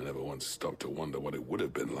day on, I never once stopped to wonder what it would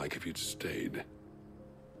have been like if you'd stayed.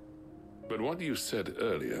 But what you said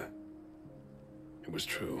earlier, it was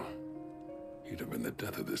true. You'd have been the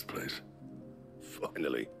death of this place.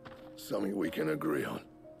 Finally, something we can agree on.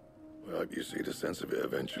 I hope you see the sense of it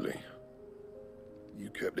eventually.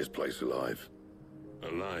 You kept this place alive.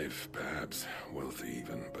 Alive, perhaps. Wealthy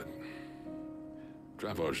even, but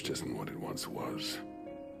Dravoged isn't what it once was.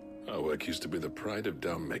 Our work used to be the pride of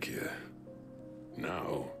Dalmekia.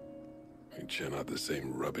 Now, we churn out the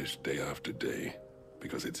same rubbish day after day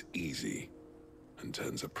because it's easy and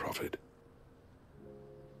turns a profit.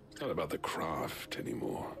 It's not about the craft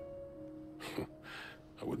anymore.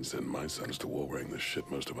 I wouldn't send my sons to war wearing the shit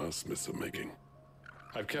most of our smiths are making.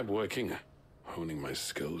 I've kept working, honing my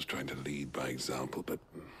skills, trying to lead by example, but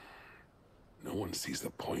no one sees the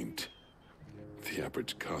point. The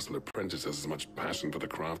average castle apprentice has as much passion for the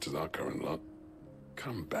craft as our current lot.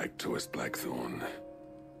 Come back to us, Blackthorn.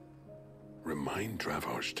 Remind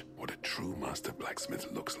Dravost what a true master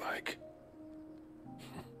blacksmith looks like.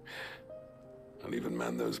 I'll even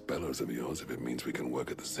man those bellows of yours if it means we can work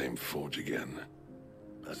at the same forge again.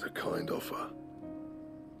 That's a kind offer.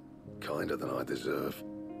 Kinder than I deserve.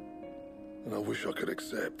 And I wish I could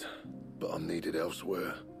accept, but I'm needed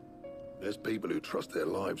elsewhere. There's people who trust their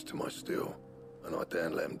lives to my steel, and I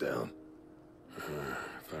daren't let them down.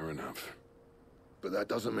 Fair enough. But that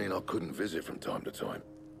doesn't mean I couldn't visit from time to time.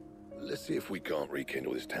 Let's see if we can't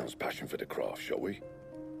rekindle this town's passion for the craft, shall we?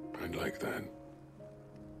 I'd like that.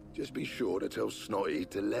 Just be sure to tell Snotty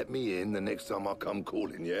to let me in the next time I come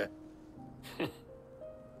calling, yeah?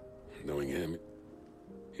 Knowing him,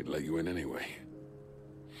 he'd let you in anyway.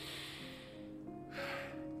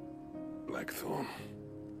 Blackthorn.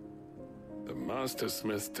 The Master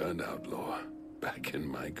Smith turned outlaw, back in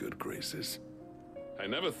my good graces. I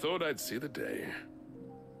never thought I'd see the day.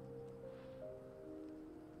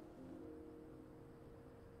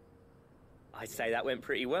 I'd say that went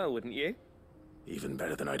pretty well, wouldn't you? Even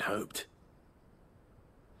better than I'd hoped.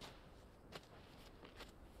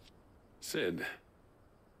 Sid,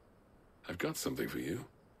 I've got something for you.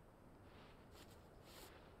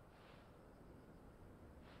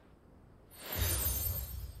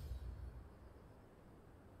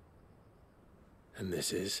 And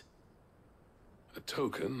this is? A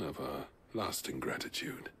token of our lasting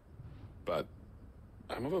gratitude. But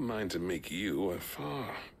I'm of a mind to make you a far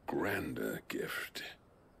grander gift.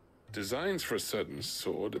 Designs for a certain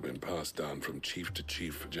sword have been passed down from chief to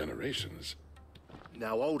chief for generations.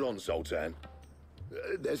 Now hold on, Zoltan.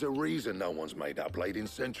 There's a reason no one's made that blade in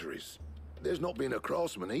centuries. There's not been a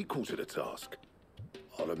craftsman equal to the task.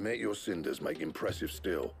 I'll admit your cinders make impressive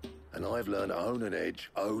steel, and I've learned to own an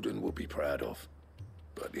edge Odin will be proud of.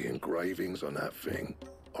 But the engravings on that thing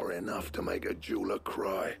are enough to make a jeweler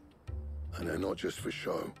cry. And they're not just for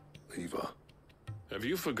show, either. Have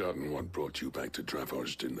you forgotten what brought you back to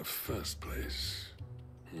Dravost in the first place?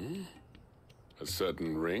 A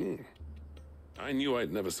certain ring? I knew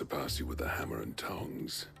I'd never surpass you with the hammer and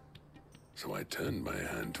tongs. So I turned my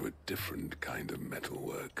hand to a different kind of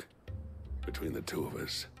metalwork. Between the two of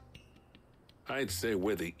us, I'd say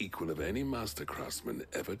we're the equal of any master craftsman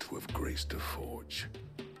ever to have graced a forge.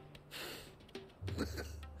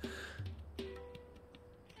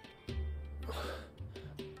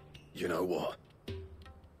 You know what?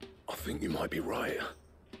 I think you might be right.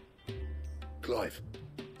 Clive,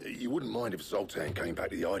 you wouldn't mind if Zoltan came back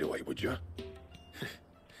to the hideaway, would you?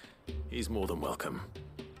 He's more than welcome.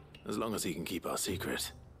 As long as he can keep our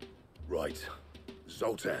secret. Right.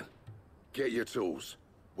 Zoltan, get your tools.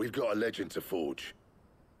 We've got a legend to forge.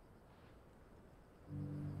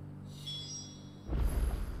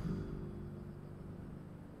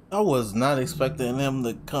 I was not expecting him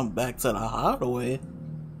to come back to the hideaway.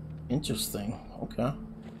 Interesting. Okay.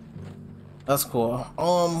 That's cool.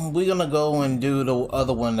 We're gonna go and do the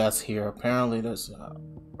other one that's here. Apparently there's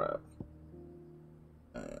right.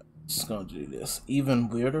 Just gonna do this. Even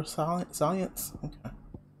weirder science? Okay.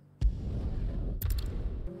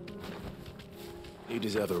 You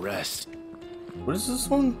deserve a rest. What is this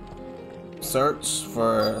one? Search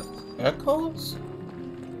for echoes?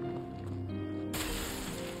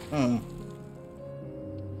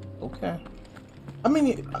 Okay. I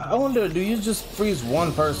mean, I wonder, do you just freeze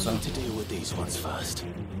one person? To deal with these ones first.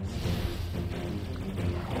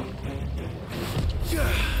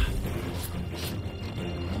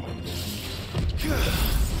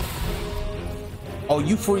 Oh,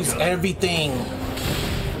 you freeze everything.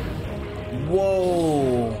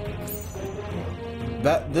 Whoa.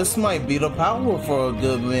 This might be the power for a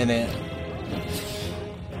good minute.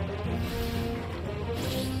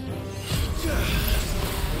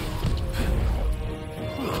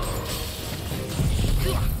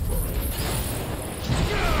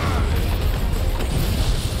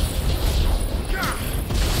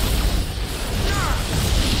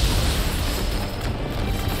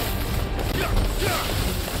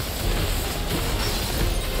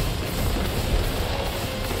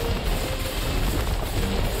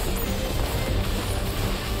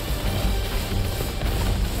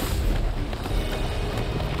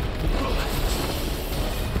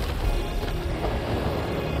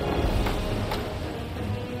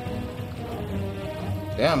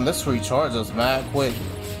 Damn, this recharges mad quick.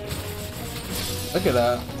 Look at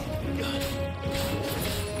that.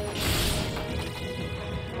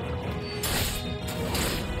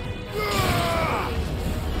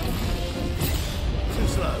 Too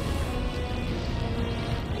slow.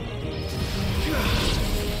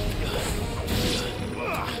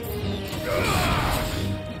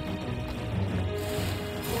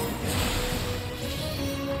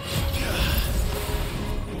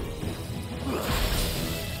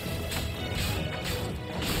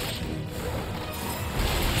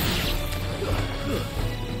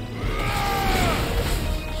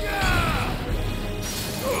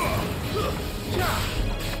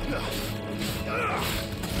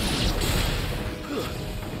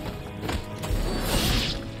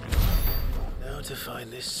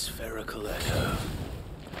 This spherical echo.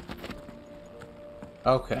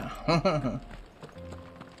 Okay.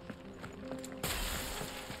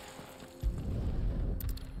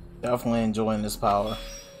 Definitely enjoying this power.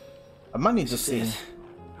 I might need to see.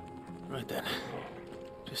 Right then.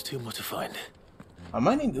 Just two more to find. I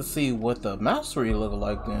might need to see what the mastery look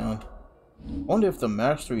like then. Wonder if the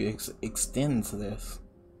mastery extends this.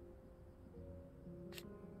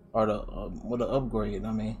 Or the what the upgrade,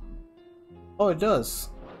 I mean. Oh, it does.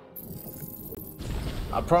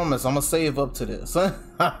 I promise I'm gonna save up to this.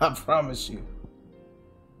 I promise you.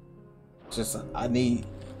 Just I need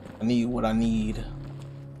what I need.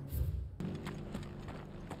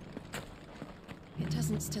 It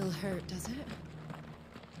doesn't still hurt, does it?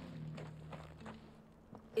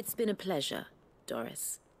 It's been a pleasure,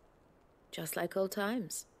 Doris. Just like old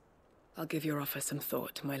times. I'll give your offer some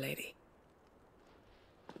thought, my lady.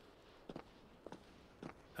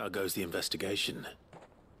 How goes the investigation?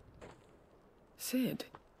 Sid,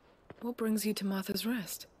 what brings you to Martha's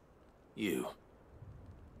Rest? You.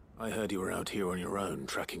 I heard you were out here on your own,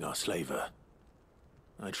 tracking our slaver.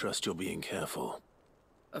 I trust you're being careful.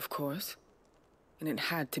 Of course. And it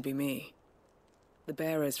had to be me. The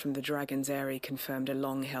bearers from the Dragon's Eyrie confirmed a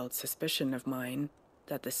long-held suspicion of mine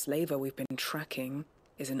that the slaver we've been tracking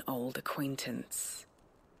is an old acquaintance.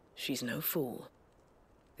 She's no fool.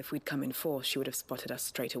 If we'd come in force, she would have spotted us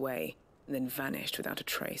straight away, and then vanished without a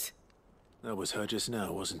trace. That was her just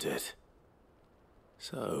now, wasn't it?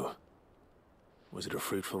 So, was it a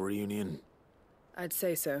fruitful reunion? I'd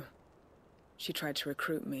say so. She tried to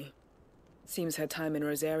recruit me. Seems her time in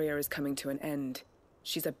Rosaria is coming to an end.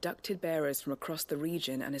 She's abducted bearers from across the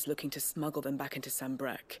region and is looking to smuggle them back into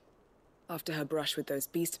Sambrek. After her brush with those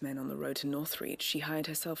beastmen on the road to Northreach, she hired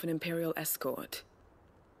herself an Imperial escort,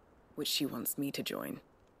 which she wants me to join.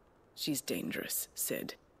 She's dangerous,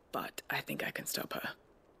 Sid, but I think I can stop her.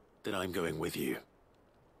 Then I'm going with you.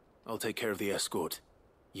 I'll take care of the escort.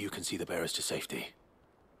 You can see the bearers to safety.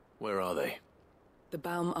 Where are they? The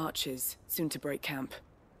Baum Archers, soon to break camp.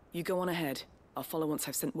 You go on ahead. I'll follow once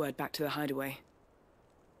I've sent word back to the hideaway.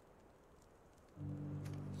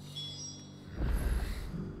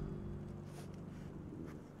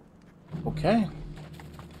 Okay.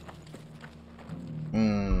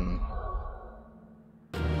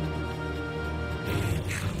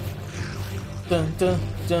 Dun dun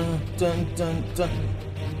dun dun dun dun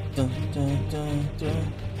dun dun dun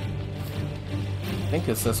dun. I think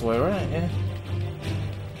it's this way, right? Yeah.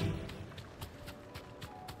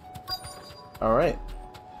 All right.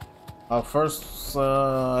 First,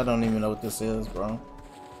 I don't even know what this is, bro.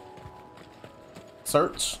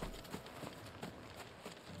 Search.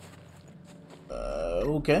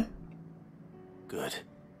 Okay. Good.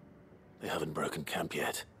 They haven't broken camp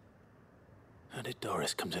yet. How did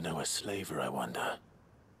Doris come to know a slaver, I wonder?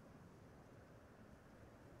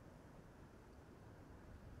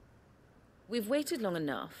 We've waited long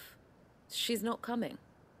enough. She's not coming.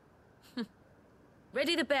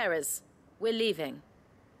 Ready the bearers. We're leaving.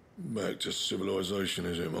 Back to civilization,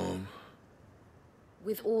 is it, Mom?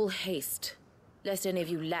 With all haste, lest any of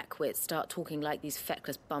you lackwits start talking like these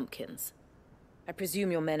feckless bumpkins. I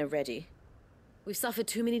presume your men are ready. We've suffered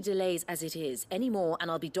too many delays as it is. Any more and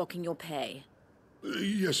I'll be docking your pay.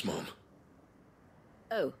 Yes, Mom.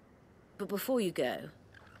 Oh, but before you go,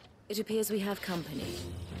 it appears we have company.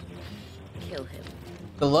 Kill him.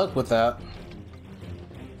 Good luck with that.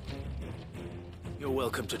 You're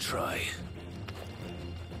welcome to try.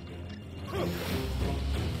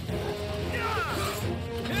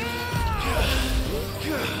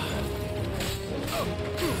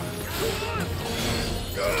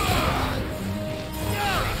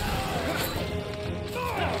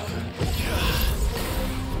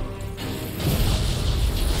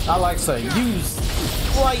 I like to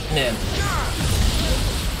use lightning.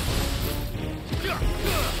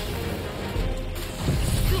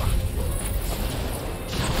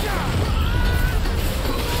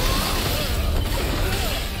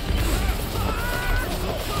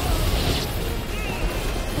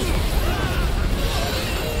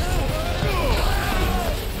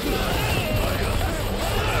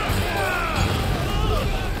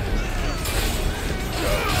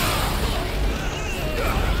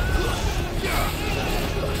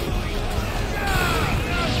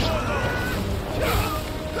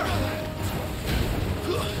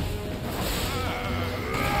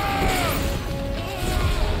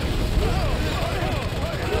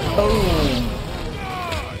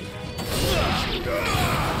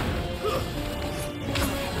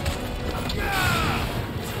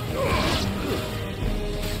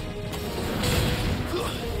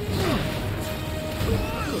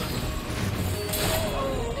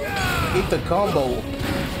 the combo.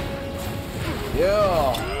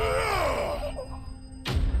 Yeah.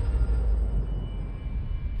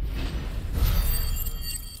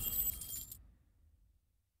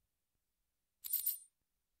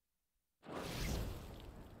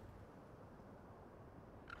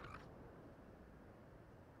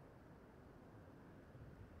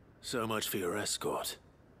 So much for your escort.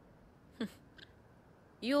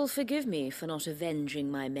 You'll forgive me for not avenging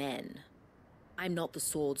my men. I'm not the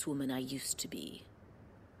swordswoman I used to be.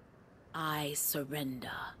 I surrender.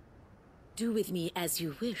 Do with me as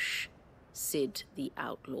you wish, Sid the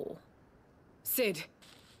Outlaw. Sid!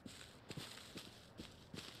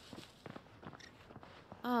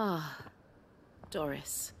 Ah,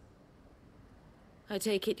 Doris. I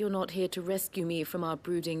take it you're not here to rescue me from our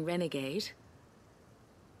brooding renegade?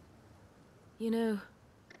 You know,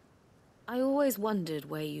 I always wondered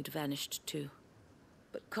where you'd vanished to.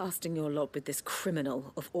 But casting your lot with this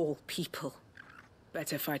criminal of all people.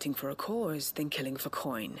 Better fighting for a cause than killing for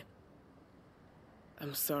coin.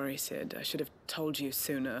 I'm sorry, Sid. I should have told you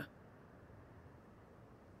sooner.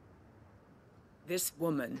 This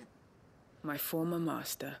woman, my former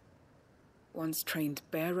master, once trained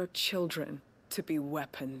bearer children to be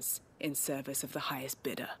weapons in service of the highest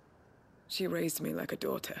bidder. She raised me like a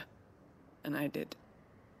daughter. And I did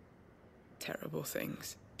terrible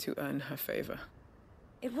things to earn her favor.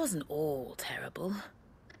 It wasn't all terrible,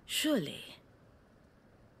 surely.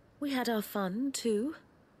 We had our fun, too.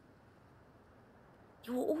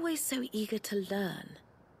 You were always so eager to learn,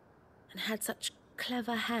 and had such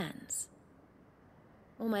clever hands.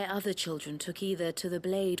 All my other children took either to the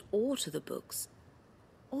blade or to the books.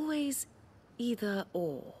 Always either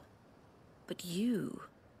or. But you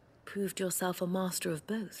proved yourself a master of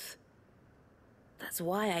both. That's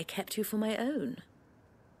why I kept you for my own.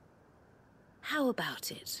 How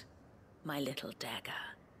about it, my little dagger?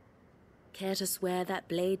 Care to swear that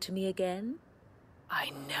blade to me again?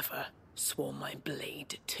 I never swore my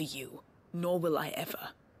blade to you, nor will I ever.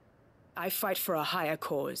 I fight for a higher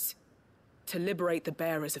cause, to liberate the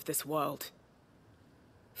bearers of this world.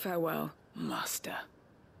 Farewell, Master.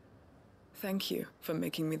 Thank you for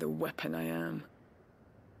making me the weapon I am.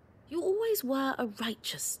 You always were a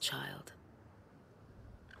righteous child.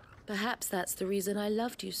 Perhaps that's the reason I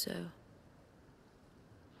loved you so.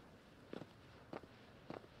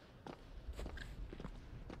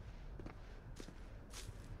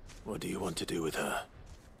 What do you want to do with her?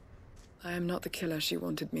 I am not the killer she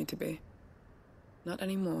wanted me to be. Not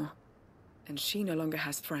anymore. And she no longer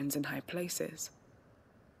has friends in high places.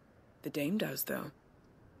 The Dame does, though.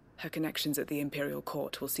 Her connections at the Imperial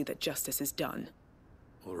Court will see that justice is done.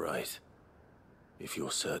 All right. If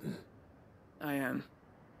you're certain. I am.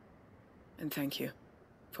 And thank you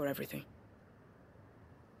for everything.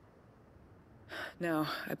 Now,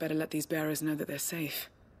 I better let these bearers know that they're safe.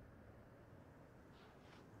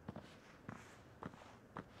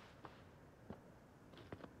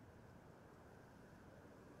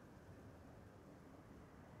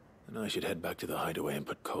 And I should head back to the hideaway and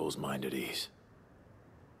put Cole's mind at ease.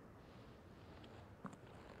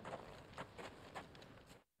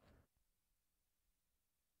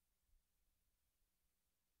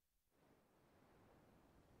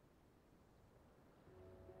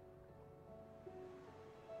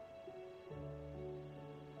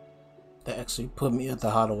 They actually put me at the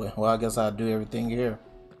hideaway. Well, I guess I'll do everything here.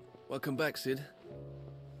 Welcome back, Sid.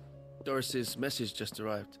 Doris's message just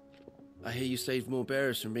arrived. I hear you saved more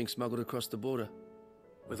bearers from being smuggled across the border.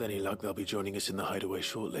 With any luck, they'll be joining us in the hideaway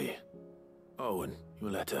shortly. Oh, and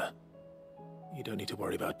your letter. You don't need to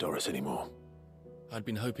worry about Doris anymore. I'd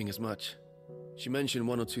been hoping as much. She mentioned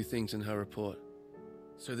one or two things in her report.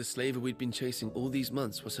 So the slaver we'd been chasing all these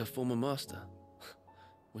months was her former master.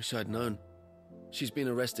 Wish I'd known. She's been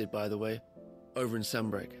arrested, by the way, over in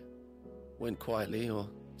Sambrek. Went quietly, or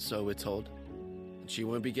so we're told. And she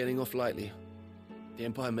won't be getting off lightly. The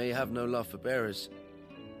Empire may have no love for bearers,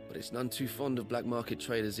 but it's none too fond of black market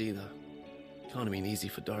traders either. Can't have been easy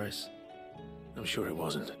for Doris. I'm sure it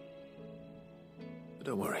wasn't. But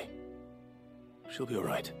don't worry. She'll be all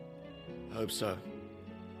right. I hope so.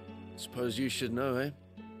 Suppose you should know, eh?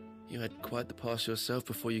 You had quite the past yourself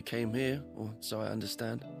before you came here, or so I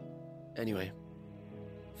understand. Anyway,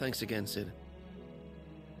 thanks again, Sid.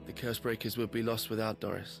 The Cursebreakers would be lost without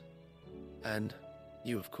Doris. And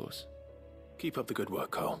you, of course. Keep up the good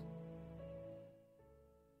work, Cole.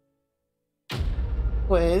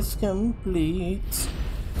 Quest complete.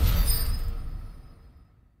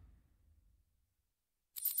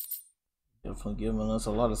 Definitely giving us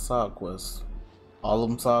a lot of side quests. All of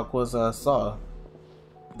them side quests I saw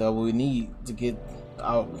that we need to get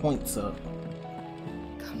our points up.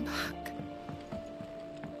 Come back.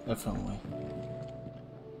 Definitely.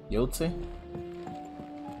 Guilty?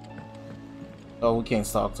 Oh, we can't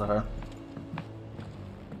talk to her.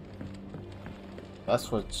 That's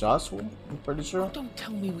for Joshua, I'm pretty sure. Don't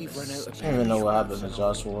tell me we've run out of I don't even know what happened to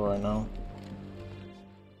Joshua right now.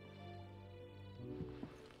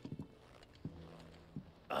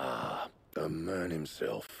 Ah, the man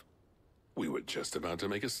himself. We were just about to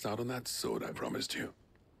make a start on that sword I promised you.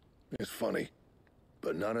 It's funny,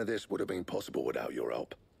 but none of this would have been possible without your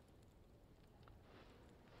help.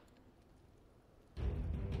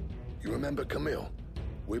 You remember Camille?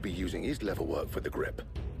 We'll be using his leatherwork for the grip.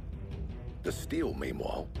 The steel,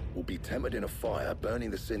 meanwhile, will be tempered in a fire, burning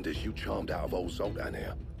the cinders you charmed out of old Zoltan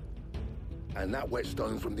here. And that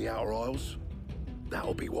whetstone from the Outer Isles,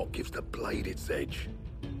 that'll be what gives the blade its edge.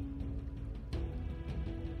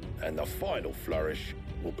 And the final flourish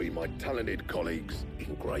will be my talented colleagues'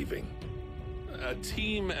 engraving. A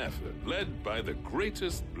team effort led by the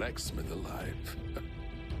greatest blacksmith alive.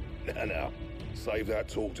 Now, save that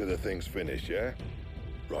talk till the thing's finished, yeah?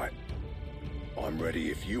 Right. I'm ready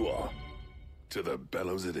if you are. To the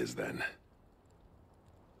bellows it is, then.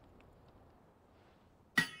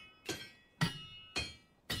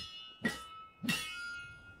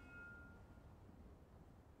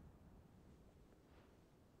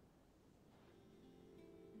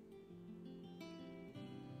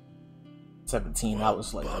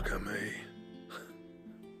 Hours later. Bugger me.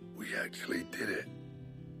 We actually did it.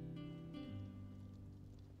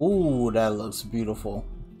 Ooh, that looks beautiful.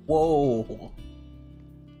 Whoa.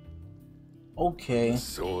 Okay.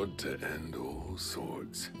 Sword to end all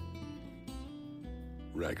swords.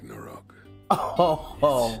 Ragnarok.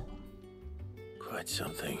 Oh. Quite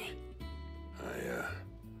something. I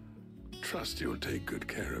trust you'll take good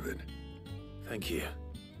care of it. Thank you.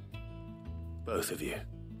 Both of you.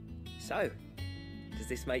 So, does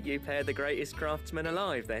this make you pair the greatest craftsman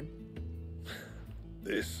alive, then?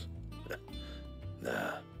 This?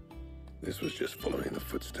 Nah. This was just following the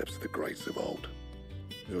footsteps of the greats of old.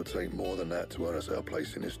 It'll take more than that to earn us our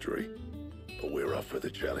place in history. But we're up for the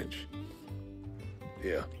challenge.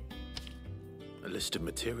 Here. A list of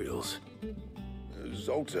materials.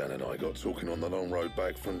 Zoltan and I got talking on the long road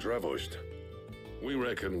back from Dravost. We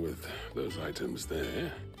reckon with those items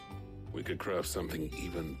there, we could craft something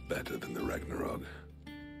even better than the Ragnarok.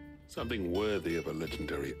 Something worthy of a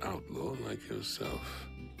legendary outlaw like yourself.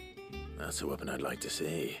 That's a weapon I'd like to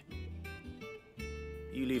see.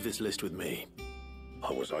 You leave this list with me.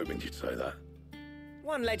 I was hoping you'd say that.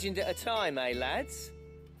 One legend at a time, eh, lads?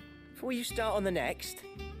 Before you start on the next,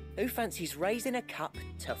 who fancies raising a cup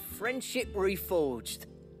to friendship reforged?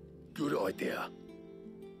 Good idea.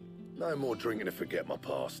 No more drinking to forget my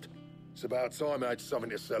past. It's about time I had something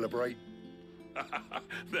to celebrate.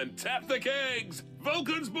 Then tap the kegs!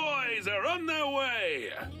 Vulcan's boys are on their way!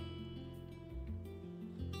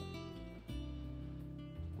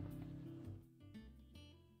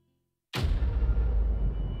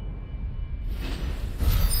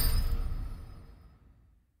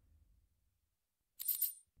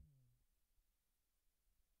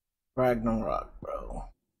 Ragnarok, bro.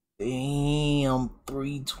 Damn,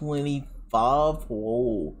 325.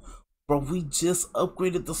 Whoa. Bro, we just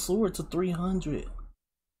upgraded the sword to 300.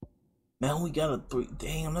 Now we got a 3.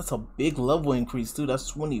 Damn, that's a big level increase, too. That's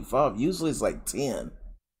 25. Usually it's like 10.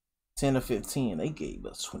 10 to 15. They gave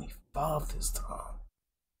us 25 this time.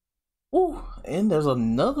 Ooh, and there's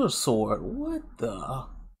another sword. What the?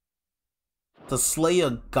 To slay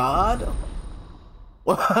a god?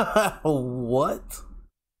 What?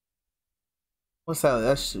 What's that?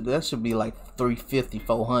 That should be like 350,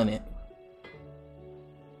 400.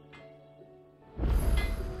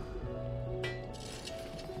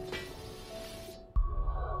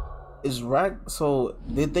 Is so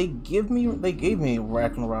did they give me? They gave me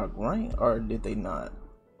Ragnarok, right? Or did they not?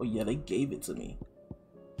 Oh yeah, they gave it to me.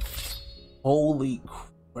 Holy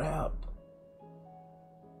crap!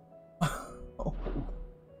 Oh.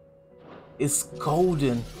 It's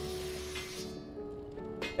golden.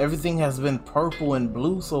 Everything has been purple and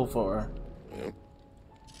blue so far. Yep.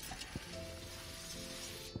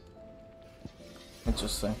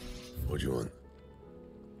 Interesting. What do you want?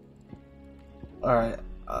 Alright.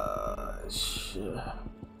 Shit.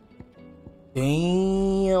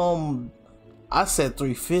 Damn. I said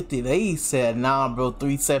 350. They said, nah, bro,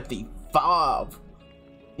 375.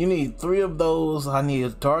 You need 3 of those. I need a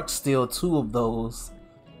dark steel, 2 of those.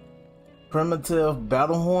 Primitive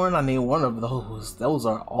battle horn, I need 1 of those. Those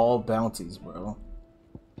are all bounties, bro.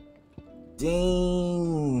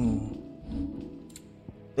 Dang.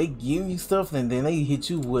 They give you stuff and then they hit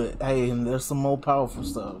you with, hey, and there's some more powerful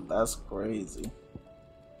stuff. That's crazy.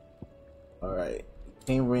 Alright.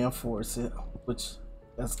 Can't reinforce it, which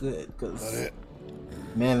that's good because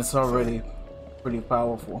man, it's already pretty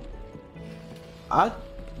powerful.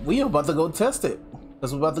 We about to go test it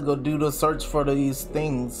because we're about to go do the search for these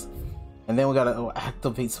things, and then we gotta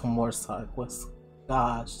activate some more side quests.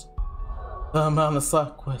 Gosh, the amount of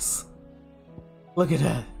side quests! Look at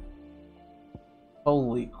that!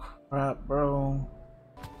 Holy crap, bro!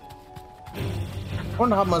 I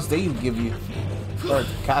wonder how much they give you for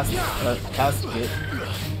casket.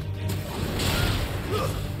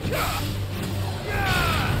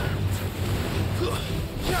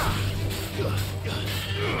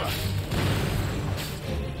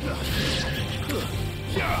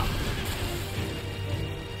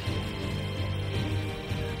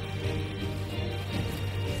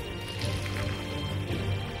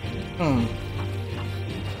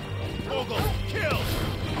 Kill!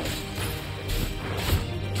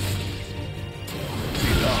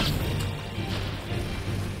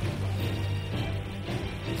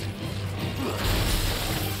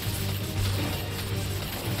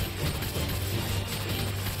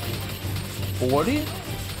 40,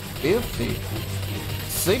 50,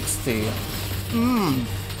 60.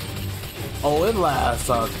 Oh, it lasts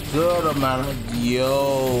a good amount of.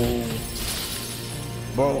 Yo,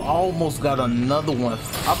 bro, I almost got another one.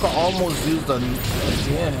 I could almost use the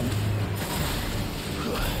again.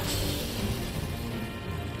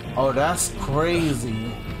 Oh, that's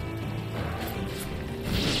crazy.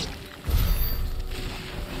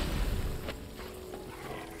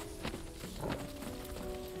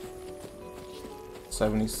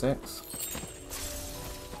 $76.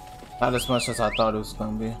 Not as much as I thought it was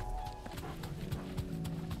gonna be.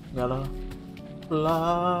 Gotta fly.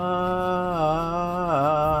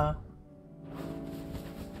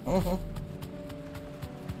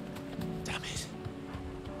 Damn it.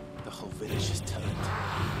 The whole village is turned.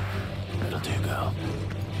 That'll do, girl.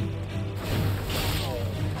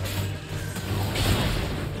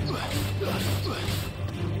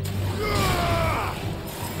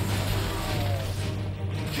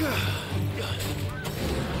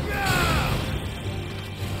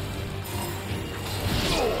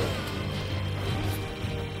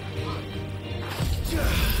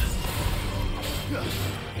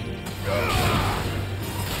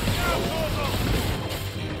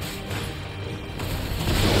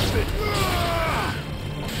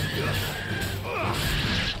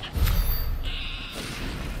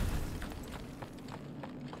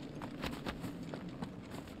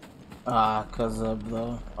 Cause of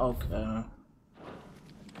the okay.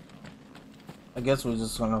 I guess we're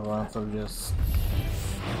just gonna run through this.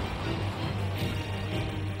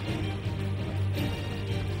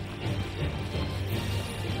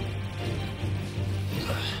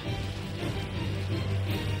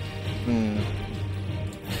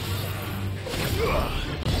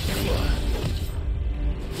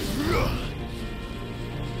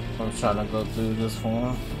 I'm trying to go through this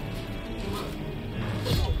form.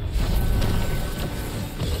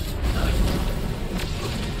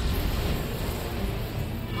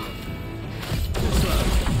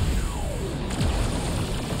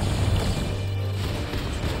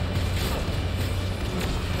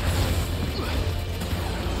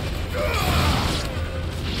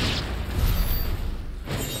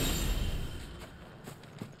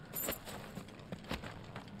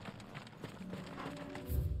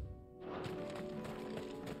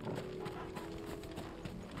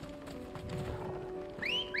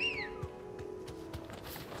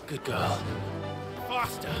 Good girl.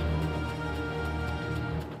 Faster!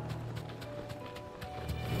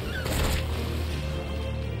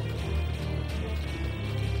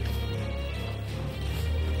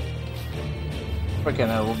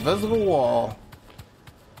 Freaking invisible wall.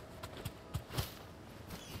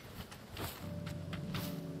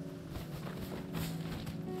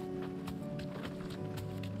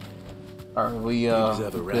 Are we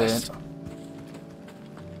deserve a rest. good?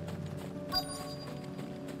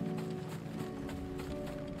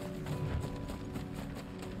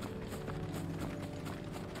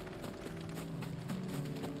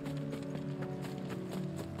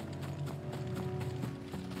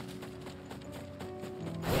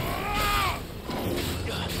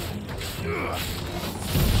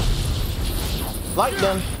 Light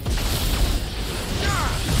them.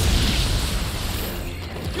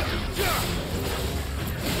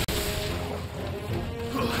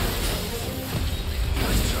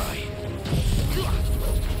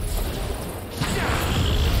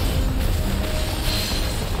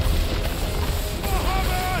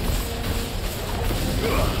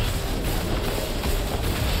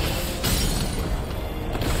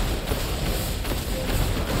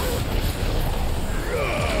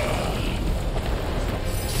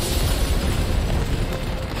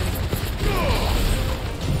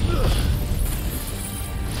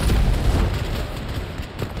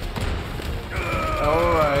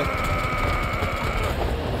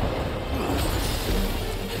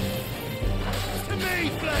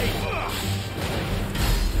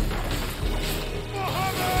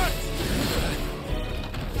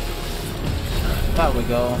 There we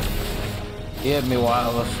go. He hit me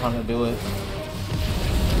while I was trying to do it.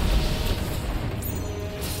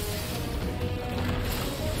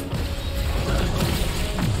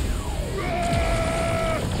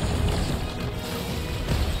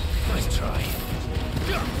 Nice try.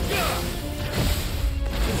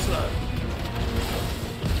 Too slow.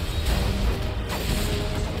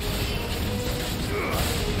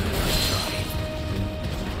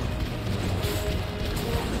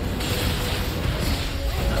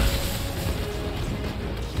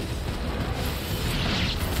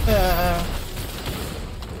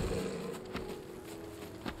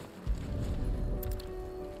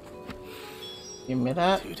 Give me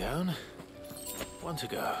that. 2 down. 1 to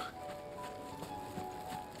go.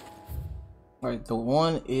 Right, the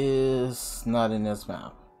one is not in this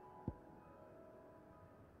map.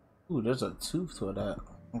 Ooh, there's a tooth to that.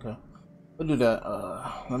 Okay. We'll do that.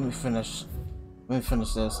 Let me finish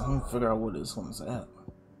this. I'm gonna figure out where this one's at.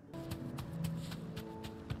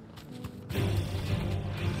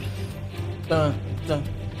 Dun, dun.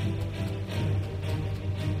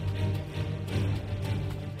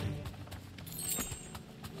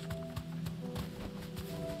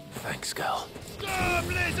 Thanks, Gal. Go,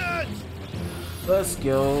 Blizzard! Let's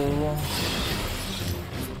go.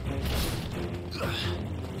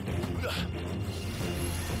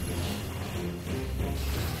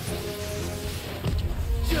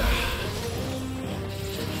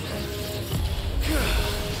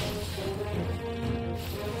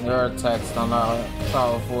 Their attacks are not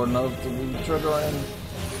powerful enough to be triggering.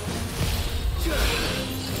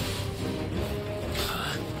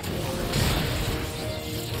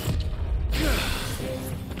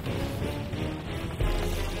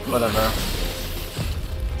 Whatever.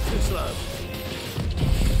 Too slow.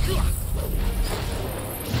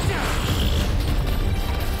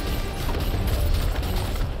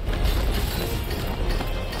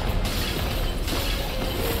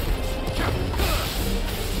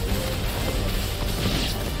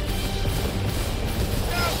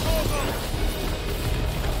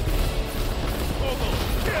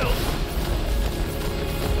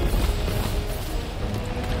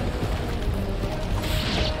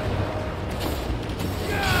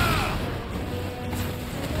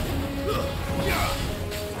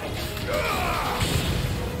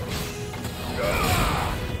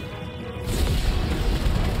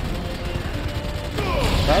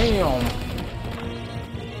 Damn.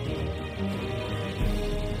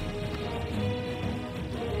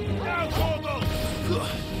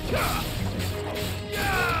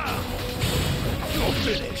 You're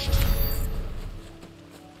finished.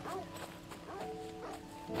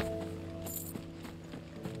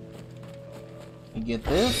 You get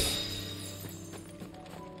this?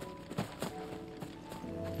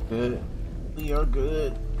 Good. We are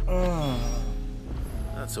good.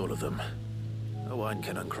 That's all of them. Owen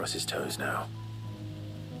can uncross his toes now.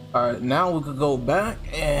 Alright, now we could go back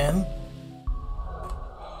and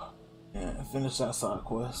finish that side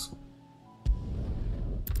quest.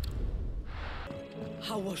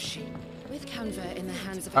 How was she? With Canva in the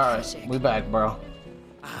hands of Alright, we back, bro.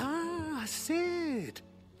 Ah, Sid.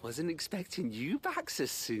 Wasn't expecting you back so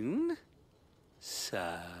soon.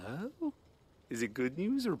 So, is it good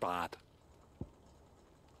news or bad?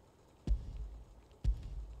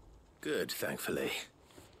 Good, thankfully.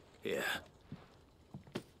 Here.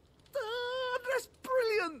 Ah, that's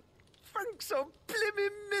brilliant! Thanks a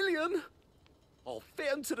blimmin' million! I'll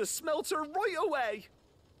fit 'em to the smelter right away!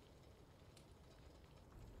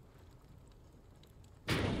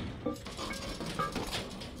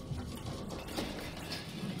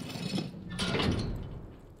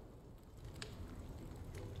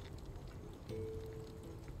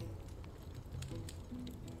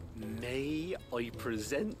 May I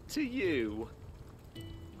present to you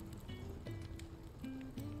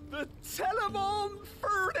the Telemon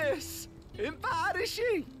Furnace! Ain't bad, is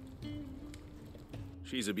she?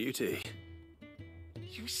 She's a beauty.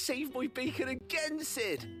 You saved my bacon again,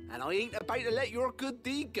 Sid, and I ain't about to let your good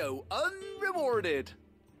deed go unrewarded.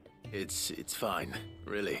 It's fine,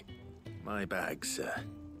 really. My bag's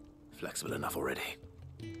flexible enough already.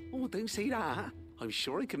 Oh, don't say that. I'm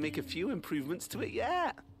sure I can make a few improvements to it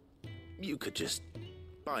yet. You could just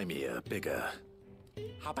buy me a bigger...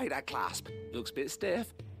 How about that clasp? Looks a bit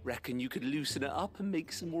stiff. Reckon you could loosen it up and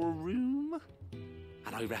make some more room?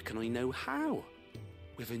 And I reckon I know how.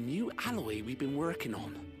 With a new alloy we've been working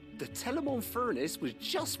on. The Telemon Furnace was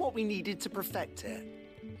just what we needed to perfect it.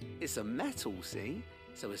 It's a metal, see?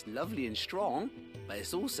 So it's lovely and strong, but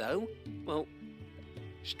it's also, well,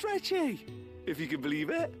 stretchy, if you can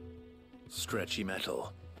believe it. Stretchy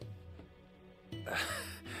metal.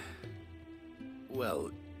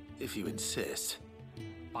 Well, if you insist.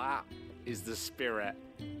 That is the spirit.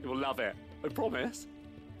 You'll love it. I promise.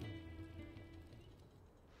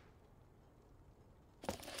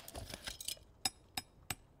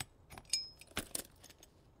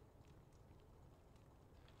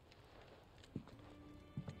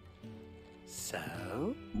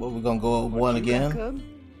 So? What, we gonna go over one again? Reckon?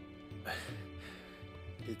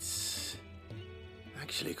 It's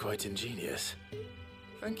actually quite ingenious.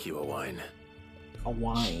 Thank you, Owain.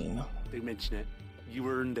 Owain. Don't mention it. You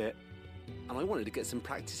earned it. And I wanted to get some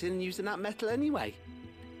practice in using that metal anyway.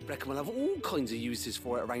 Reckon we'll have all kinds of uses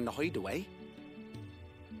for it around the hideaway.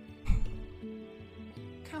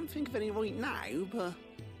 Can't think of any right now, but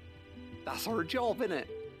that's our job, innit?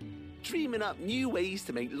 Dreaming up new ways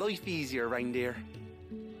to make life easier around here.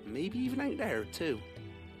 Maybe even out there, too.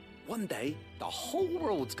 One day, the whole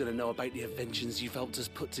world's gonna know about the inventions you've helped us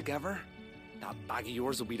put together. That bag of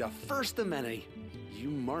yours will be the first of many. You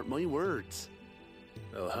mark my words.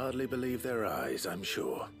 They'll hardly believe their eyes, I'm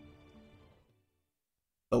sure.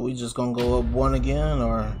 So we just gonna go up one again,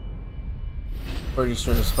 or pretty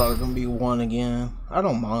sure it's probably gonna be one again. I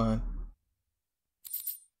don't mind.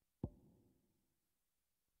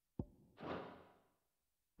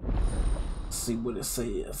 Let's see what it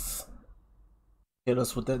says. Hit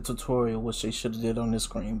us with that tutorial, which they should have did on this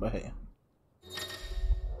screen, but hey.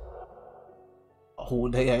 Oh,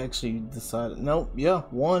 they actually decided. Nope, yeah,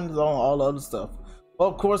 one is on all the other stuff. Well,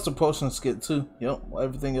 of course, the potions get two. Yep,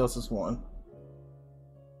 everything else is one.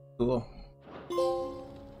 Cool.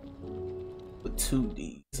 With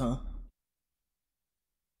 2Ds, huh?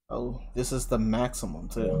 Oh, this is the maximum,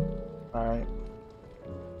 too. Alright.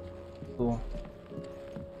 Cool.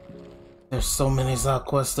 There's so many side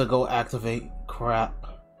quests to go activate. Crap.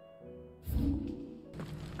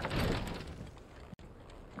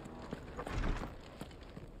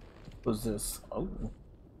 What's this? Oh.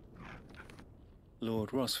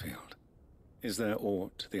 Lord Rosfield, is there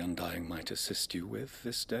aught the Undying might assist you with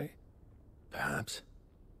this day? Perhaps.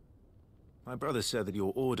 My brother said that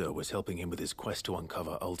your order was helping him with his quest to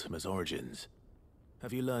uncover Ultima's origins.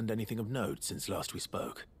 Have you learned anything of note since last we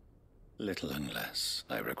spoke? Little and less,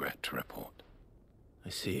 I regret to report. I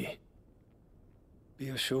see. Be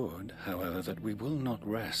assured, however, that we will not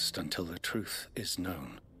rest until the truth is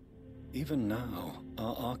known. Even now,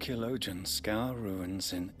 our archaeologians scour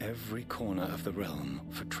ruins in every corner of the realm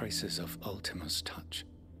for traces of Ultima's touch.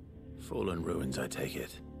 Fallen ruins, I take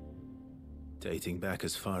it. Dating back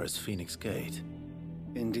as far as Phoenix Gate.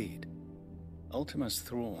 Indeed. Ultima's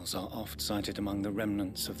thralls are oft sighted among the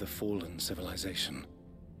remnants of the fallen civilization,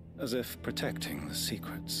 as if protecting the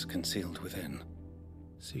secrets concealed within.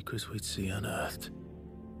 Secrets we'd see unearthed.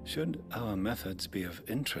 Should our methods be of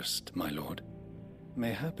interest, my lord,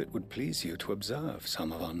 mayhap it would please you to observe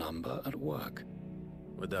some of our number at work.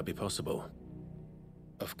 Would that be possible?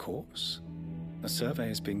 Of course. A survey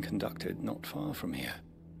is being conducted not far from here.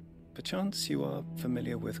 Perchance you are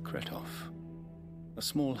familiar with Kretov, a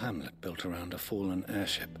small hamlet built around a fallen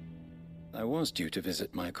airship. I was due to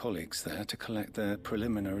visit my colleagues there to collect their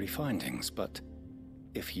preliminary findings, but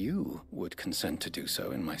if you would consent to do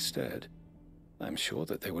so in my stead, I'm sure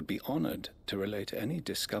that they would be honored to relate any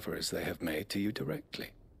discoveries they have made to you directly.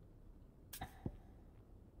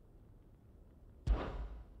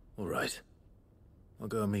 All right. I'll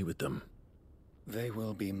go and meet with them. They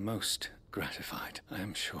will be most gratified, I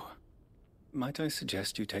am sure. Might I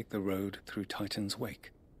suggest you take the road through Titan's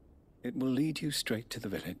Wake? It will lead you straight to the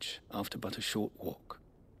village after but a short walk.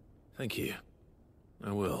 Thank you.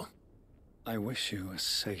 I will. I wish you a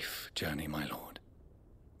safe journey, my lord.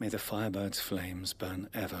 May the Firebird's flames burn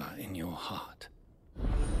ever in your heart.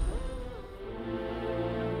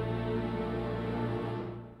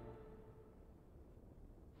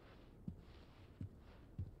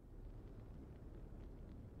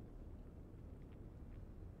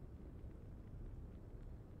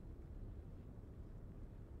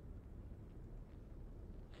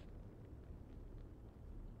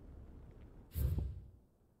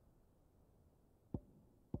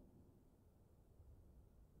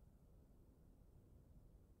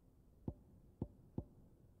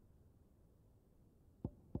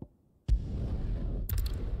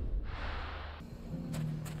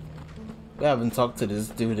 We haven't talked to this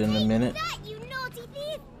dude in a minute. That, you naughty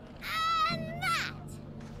thief! And that!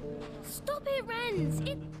 Stop it,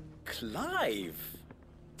 Renz! Clive!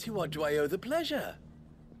 To what do I owe the pleasure?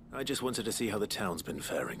 I just wanted to see how the town's been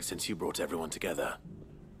faring since you brought everyone together.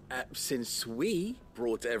 Since we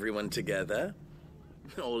brought everyone together,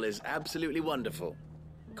 all is absolutely wonderful.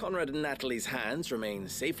 Conrad and Natalie's hands remain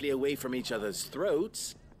safely away from each other's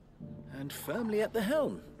throats, and firmly at the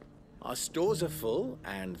helm. Our stores are full,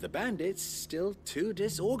 and the bandits still too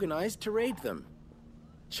disorganized to raid them.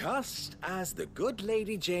 Just as the good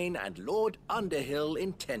Lady Jane and Lord Underhill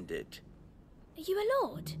intended. Are you a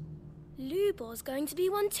lord? Lubor's going to be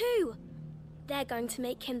one too. They're going to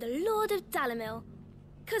make him the Lord of Dalimil,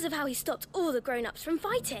 because of how he stopped all the grown-ups from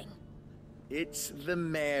fighting. It's the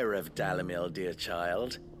mayor of Dalimil, dear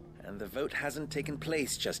child, and the vote hasn't taken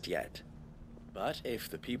place just yet. But if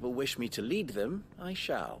the people wish me to lead them, I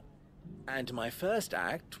shall. And my first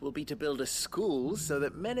act will be to build a school so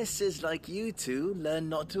that menaces like you two learn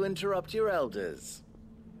not to interrupt your elders.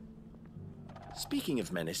 Speaking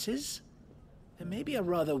of menaces, there may be a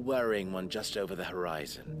rather worrying one just over the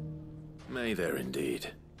horizon. May there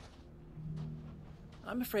indeed.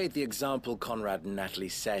 I'm afraid the example Conrad and Natalie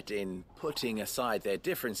set in putting aside their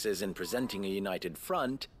differences and presenting a united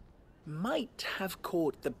front might have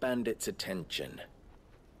caught the bandits' attention.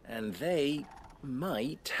 And they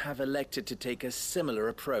might have elected to take a similar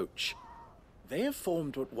approach. They have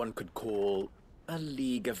formed what one could call a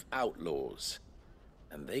League of Outlaws,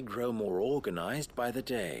 and they grow more organized by the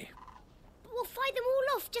day. But we'll fight them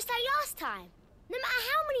all off just like last time, no matter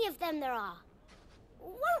how many of them there are.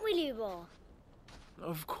 Won't we, Lubor?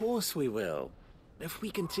 Of course we will. If we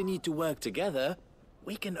continue to work together,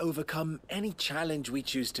 we can overcome any challenge we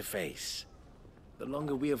choose to face. The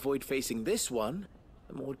longer we avoid facing this one,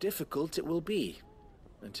 the more difficult it will be,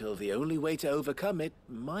 until the only way to overcome it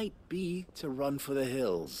might be to run for the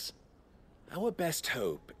hills. Our best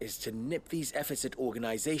hope is to nip these efforts at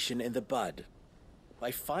organization in the bud,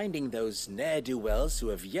 by finding those ne'er-do-wells who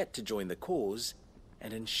have yet to join the cause,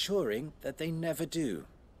 and ensuring that they never do.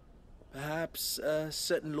 Perhaps a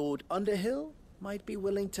certain Lord Underhill might be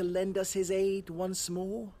willing to lend us his aid once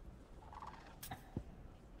more?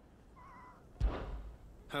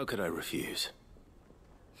 How could I refuse?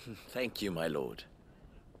 Thank you, my lord.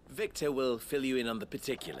 Victor will fill you in on the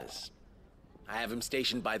particulars. I have him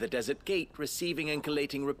stationed by the desert gate, receiving and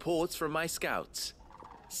collating reports from my scouts.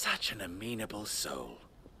 Such an amenable soul.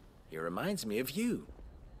 He reminds me of you.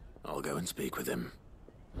 I'll go and speak with him.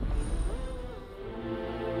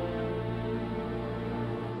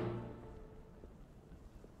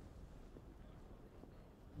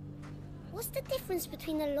 What's the difference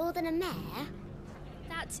between a lord and a mayor?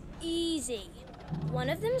 That's easy. One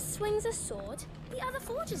of them swings a sword, the other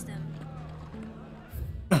forges them.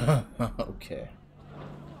 Okay.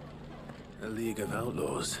 A League of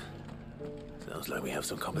Outlaws. Sounds like we have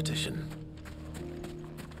some competition.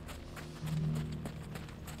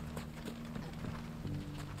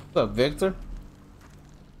 What's up, Victor?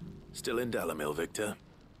 Still in Dalimil, Victor?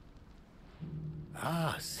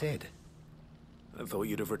 Ah, Sid. I thought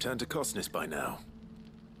you'd have returned to Cosnis by now.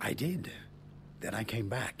 I did. Then I came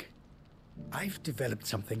back. I've developed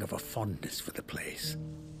something of a fondness for the place.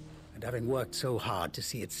 And having worked so hard to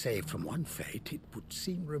see it saved from one fate, it would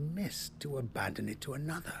seem remiss to abandon it to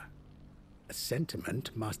another. A sentiment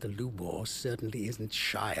Master Lubor certainly isn't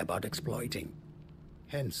shy about exploiting.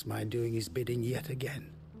 Hence my doing his bidding yet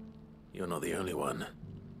again. You're not the only one.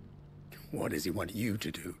 What does he want you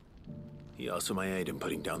to do? He asked for my aid in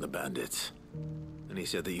putting down the bandits. And he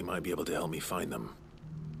said that you might be able to help me find them.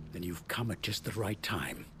 Then you've come at just the right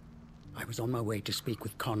time. I was on my way to speak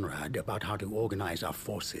with Conrad about how to organize our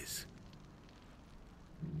forces.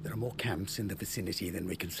 There are more camps in the vicinity than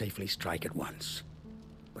we can safely strike at once.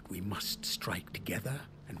 But we must strike together,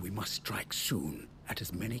 and we must strike soon at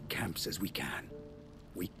as many camps as we can.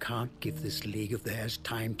 We can't give this league of theirs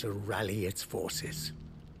time to rally its forces.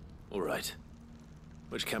 All right.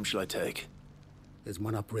 Which camp shall I take? There's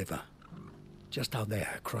one upriver. Just out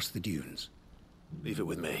there, across the dunes. Leave it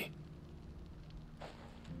with me.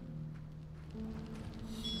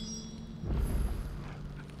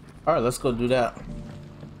 Alright, let's go do that.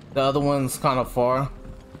 The other one's kind of far.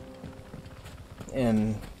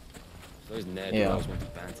 And those nerdy yeah. girls want to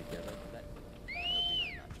band together. That'll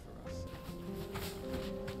be a match for us.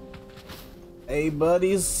 Hey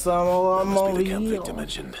buddies, I'm over the camp here. Victor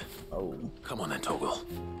mentioned. Oh. Come on then, Toggle.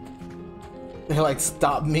 They like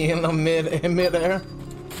stopped me in the midair.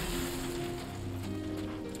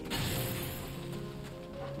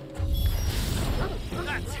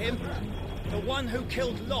 That's him. The one who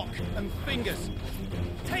killed Locke and Fingers.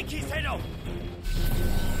 Take his head off.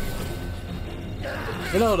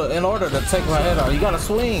 You know, in order to take my head off, you gotta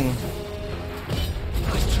swing.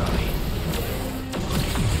 Nice try.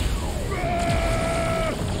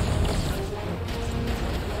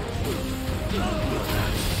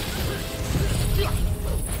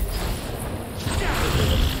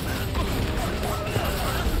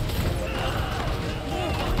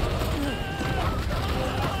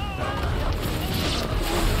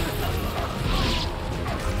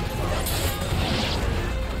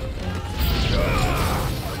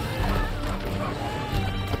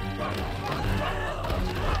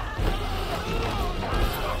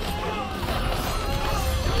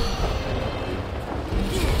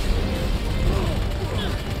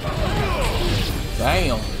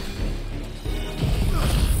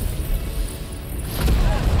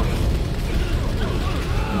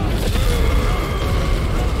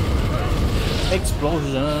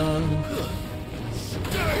 Explosion.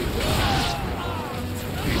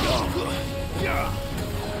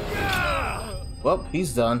 Well,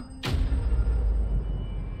 he's done.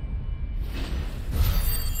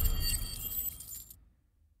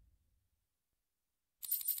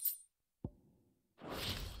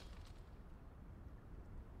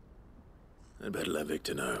 I'd better let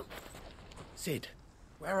Victor know. Sid,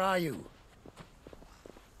 where are you?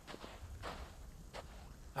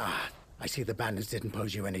 Ah, I see the bandits didn't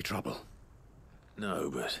pose you any trouble. No,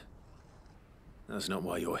 but that's not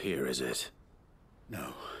why you're here, is it?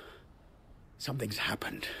 No. Something's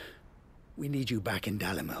happened. We need you back in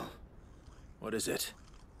Dalimil. What is it?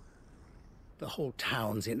 The whole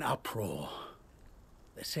town's in uproar.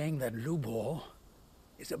 They're saying that Lubor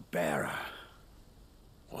is a bearer.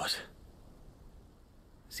 What?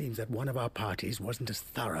 Seems that one of our parties wasn't as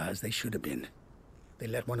thorough as they should have been. They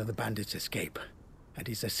let one of the bandits escape, and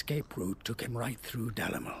his escape route took him right through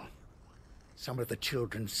Dalimil. Some of the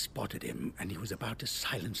children spotted him, and he was about to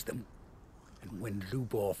silence them. And when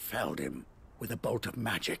Lubor felled him with a bolt of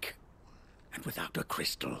magic, and without a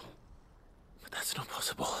crystal. But that's not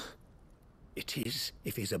possible. It is,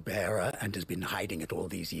 if he's a bearer and has been hiding it all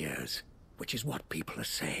these years, which is what people are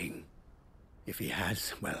saying. If he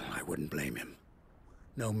has, well, I wouldn't blame him.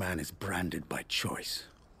 No man is branded by choice.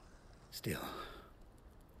 Still,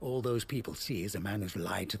 all those people see is a man who's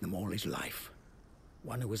lied to them all his life.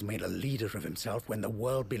 One who was made a leader of himself when the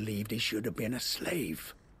world believed he should have been a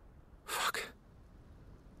slave. Fuck.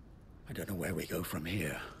 I don't know where we go from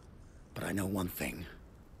here, but I know one thing.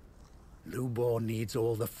 Lubor needs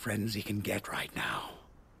all the friends he can get right now.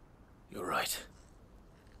 You're right.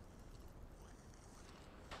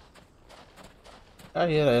 I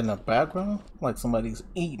hear that in the background, like somebody's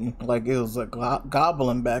eating, like it was a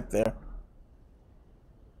goblin back there.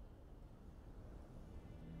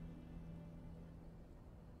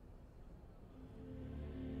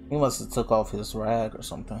 He must have took off his rag or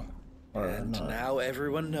something. And now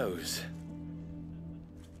everyone knows.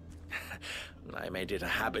 I made it a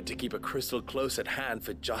habit to keep a crystal close at hand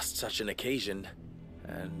for just such an occasion.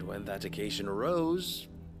 And when that occasion arose,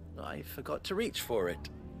 I forgot to reach for it.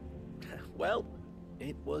 Well,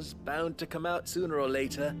 it was bound to come out sooner or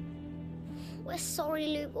later. We're sorry,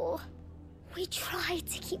 Lubor. We tried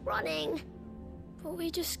to keep running, but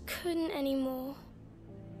we just couldn't anymore.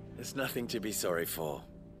 There's nothing to be sorry for.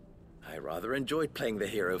 I rather enjoyed playing the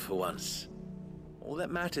hero for once. All that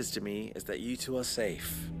matters to me is that you two are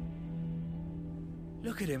safe.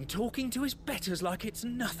 Look at him talking to his betters like it's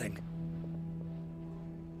nothing.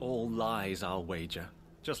 All lies, I'll wager.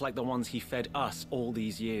 Just like the ones he fed us all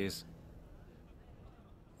these years.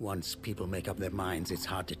 Once people make up their minds, it's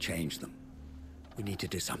hard to change them. We need to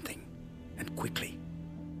do something, and quickly.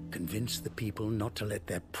 Convince the people not to let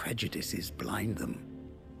their prejudices blind them.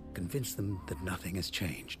 Convince them that nothing has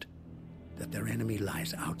changed. That their enemy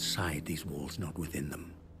lies outside these walls, not within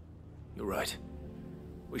them. You're right.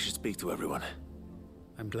 We should speak to everyone.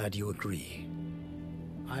 I'm glad you agree.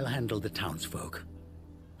 I'll handle the townsfolk.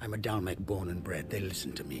 I'm a Dalmek born and bred. They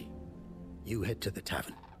listen to me. You head to the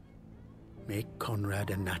tavern. Make Conrad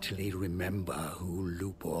and Natalie remember who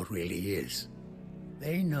Lubor really is.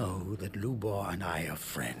 They know that Lubor and I are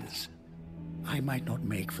friends. I might not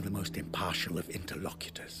make for the most impartial of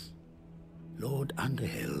interlocutors. Lord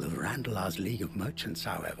Underhill of Randalar's League of Merchants,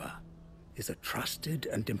 however, is a trusted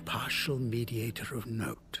and impartial mediator of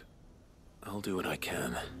note. I'll do what I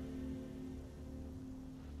can.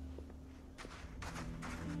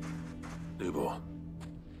 Lubor,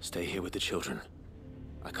 stay here with the children.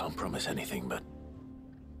 I can't promise anything, but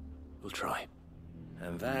we'll try.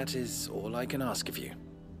 And that is all I can ask of you.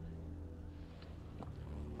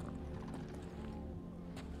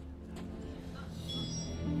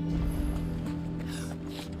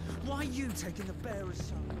 Why are you taking the bearer's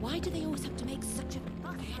son? Why do they always have to make such a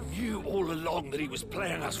fuss? He knew all along that he was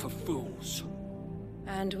playing us for fools.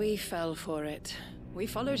 And we fell for it. We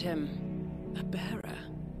followed him. A bearer.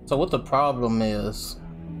 So what the problem is?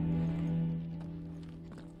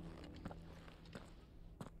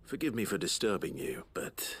 Forgive me for disturbing you,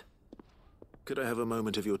 but could I have a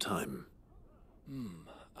moment of your time?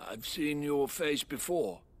 I've seen your face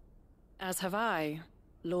before. As have I.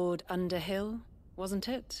 Lord Underhill, wasn't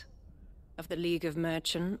it? Of the League of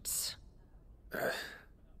Merchants.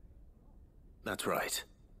 That's right.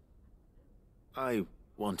 I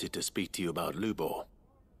wanted to speak to you about Lubor.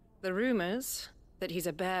 The rumors that he's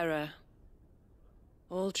a bearer.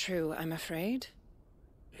 All true, I'm afraid.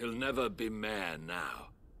 He'll never be mayor now.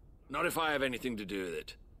 Not if I have anything to do with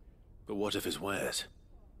it. But what of his wares?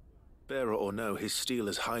 Bearer or no, his steel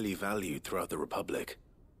is highly valued throughout the Republic.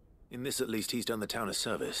 In this, at least, he's done the town a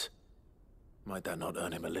service. Might that not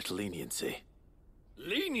earn him a little leniency?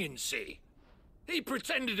 Leniency? He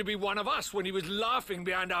pretended to be one of us when he was laughing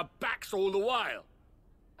behind our backs all the while.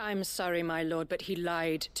 I'm sorry, my lord, but he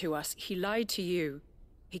lied to us. He lied to you.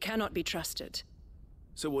 He cannot be trusted.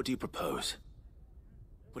 So what do you propose?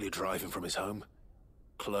 Will you drive him from his home?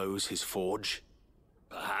 Close his forge?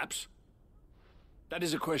 Perhaps. That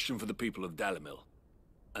is a question for the people of Dalimil,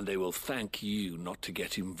 and they will thank you not to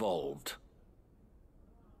get involved.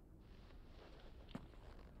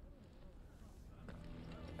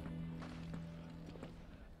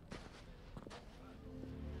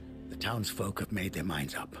 The townsfolk have made their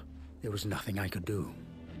minds up. There was nothing I could do.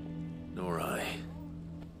 Nor I.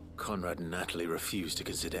 Conrad and Natalie refused to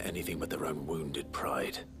consider anything but their own wounded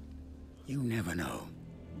pride. You never know.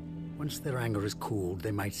 Once their anger is cooled,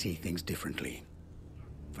 they might see things differently.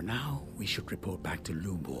 For now, we should report back to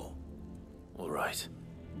Lubor. All right.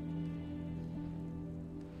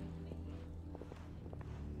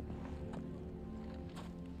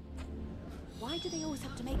 Why do they always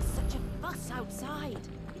have to make such a fuss outside?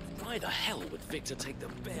 Why the hell would Victor take the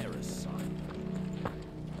bearer's side?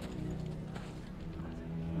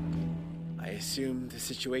 I assume the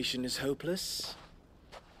situation is hopeless?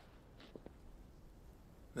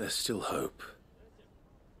 There's still hope.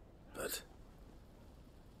 But...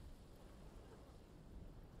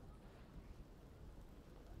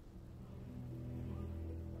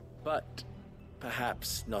 But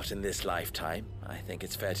perhaps not in this lifetime, I think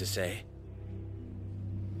it's fair to say.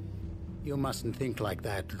 You mustn't think like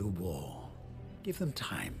that, Lubor. Give them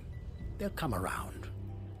time. They'll come around.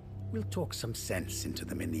 We'll talk some sense into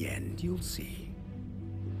them in the end, you'll see.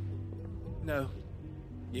 No,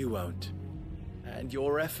 you won't. And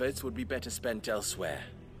your efforts would be better spent elsewhere.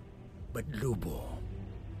 But Lubor...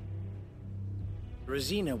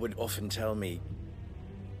 Rosina would often tell me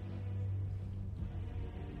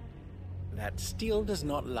that steel does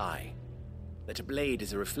not lie, that a blade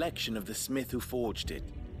is a reflection of the smith who forged it.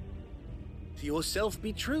 To yourself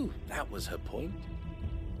be true, that was her point.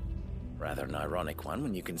 Rather an ironic one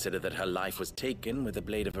when you consider that her life was taken with a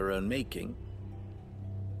blade of her own making.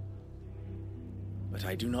 But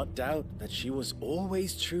I do not doubt that she was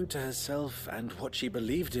always true to herself and what she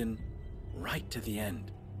believed in, right to the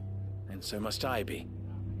end. And so must I be.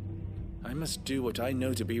 I must do what I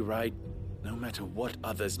know to be right, no matter what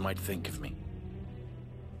others might think of me.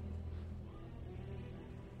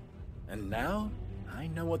 And now, I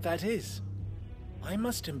know what that is. I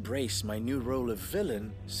must embrace my new role of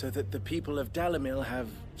villain so that the people of Dalimil have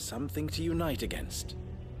something to unite against.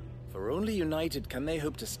 For only united can they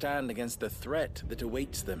hope to stand against the threat that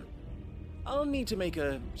awaits them. I'll need to make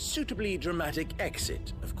a suitably dramatic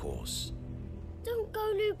exit, of course. Don't go,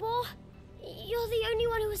 Lubor. You're the only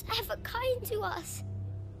one who was ever kind to us.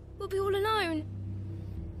 We'll be all alone.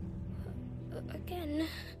 Again.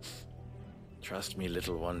 Trust me,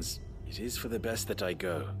 little ones. It is for the best that I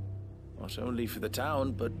go. Not only for the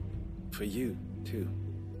town, but for you, too.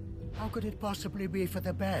 How could it possibly be for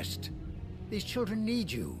the best? These children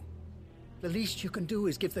need you. The least you can do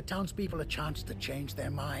is give the townspeople a chance to change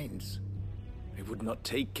their minds. I would not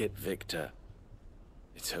take it, Victor.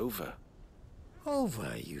 It's over.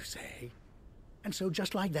 Over, you say? And so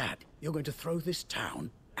just like that, you're going to throw this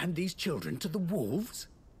town and these children to the wolves?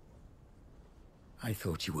 I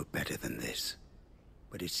thought you were better than this.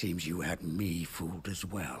 But it seems you had me fooled as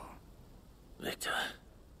well. Victor.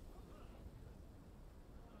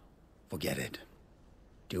 Forget it.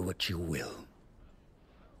 Do what you will.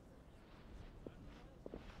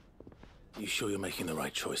 You sure you're making the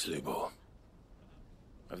right choice, Lubor?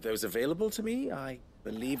 Of those available to me, I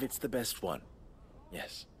believe it's the best one.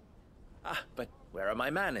 Yes. Ah, but where are my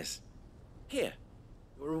manners? Here.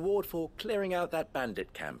 Your reward for clearing out that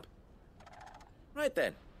bandit camp. Right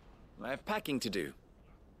then. I have packing to do.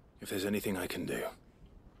 If there's anything I can do.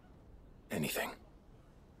 Anything.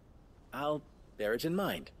 I'll bear it in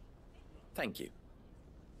mind. Thank you.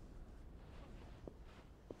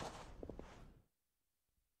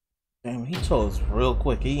 Damn, he chose real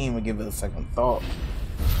quick. He didn't even give it a second thought.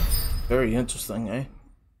 Very interesting, eh?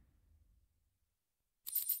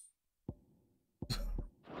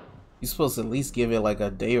 You're supposed to at least give it like a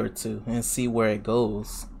day or two and see where it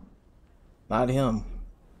goes. Not him.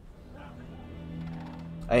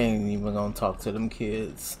 I ain't even gonna talk to them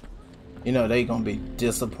kids. You know they gonna be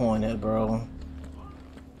disappointed, bro.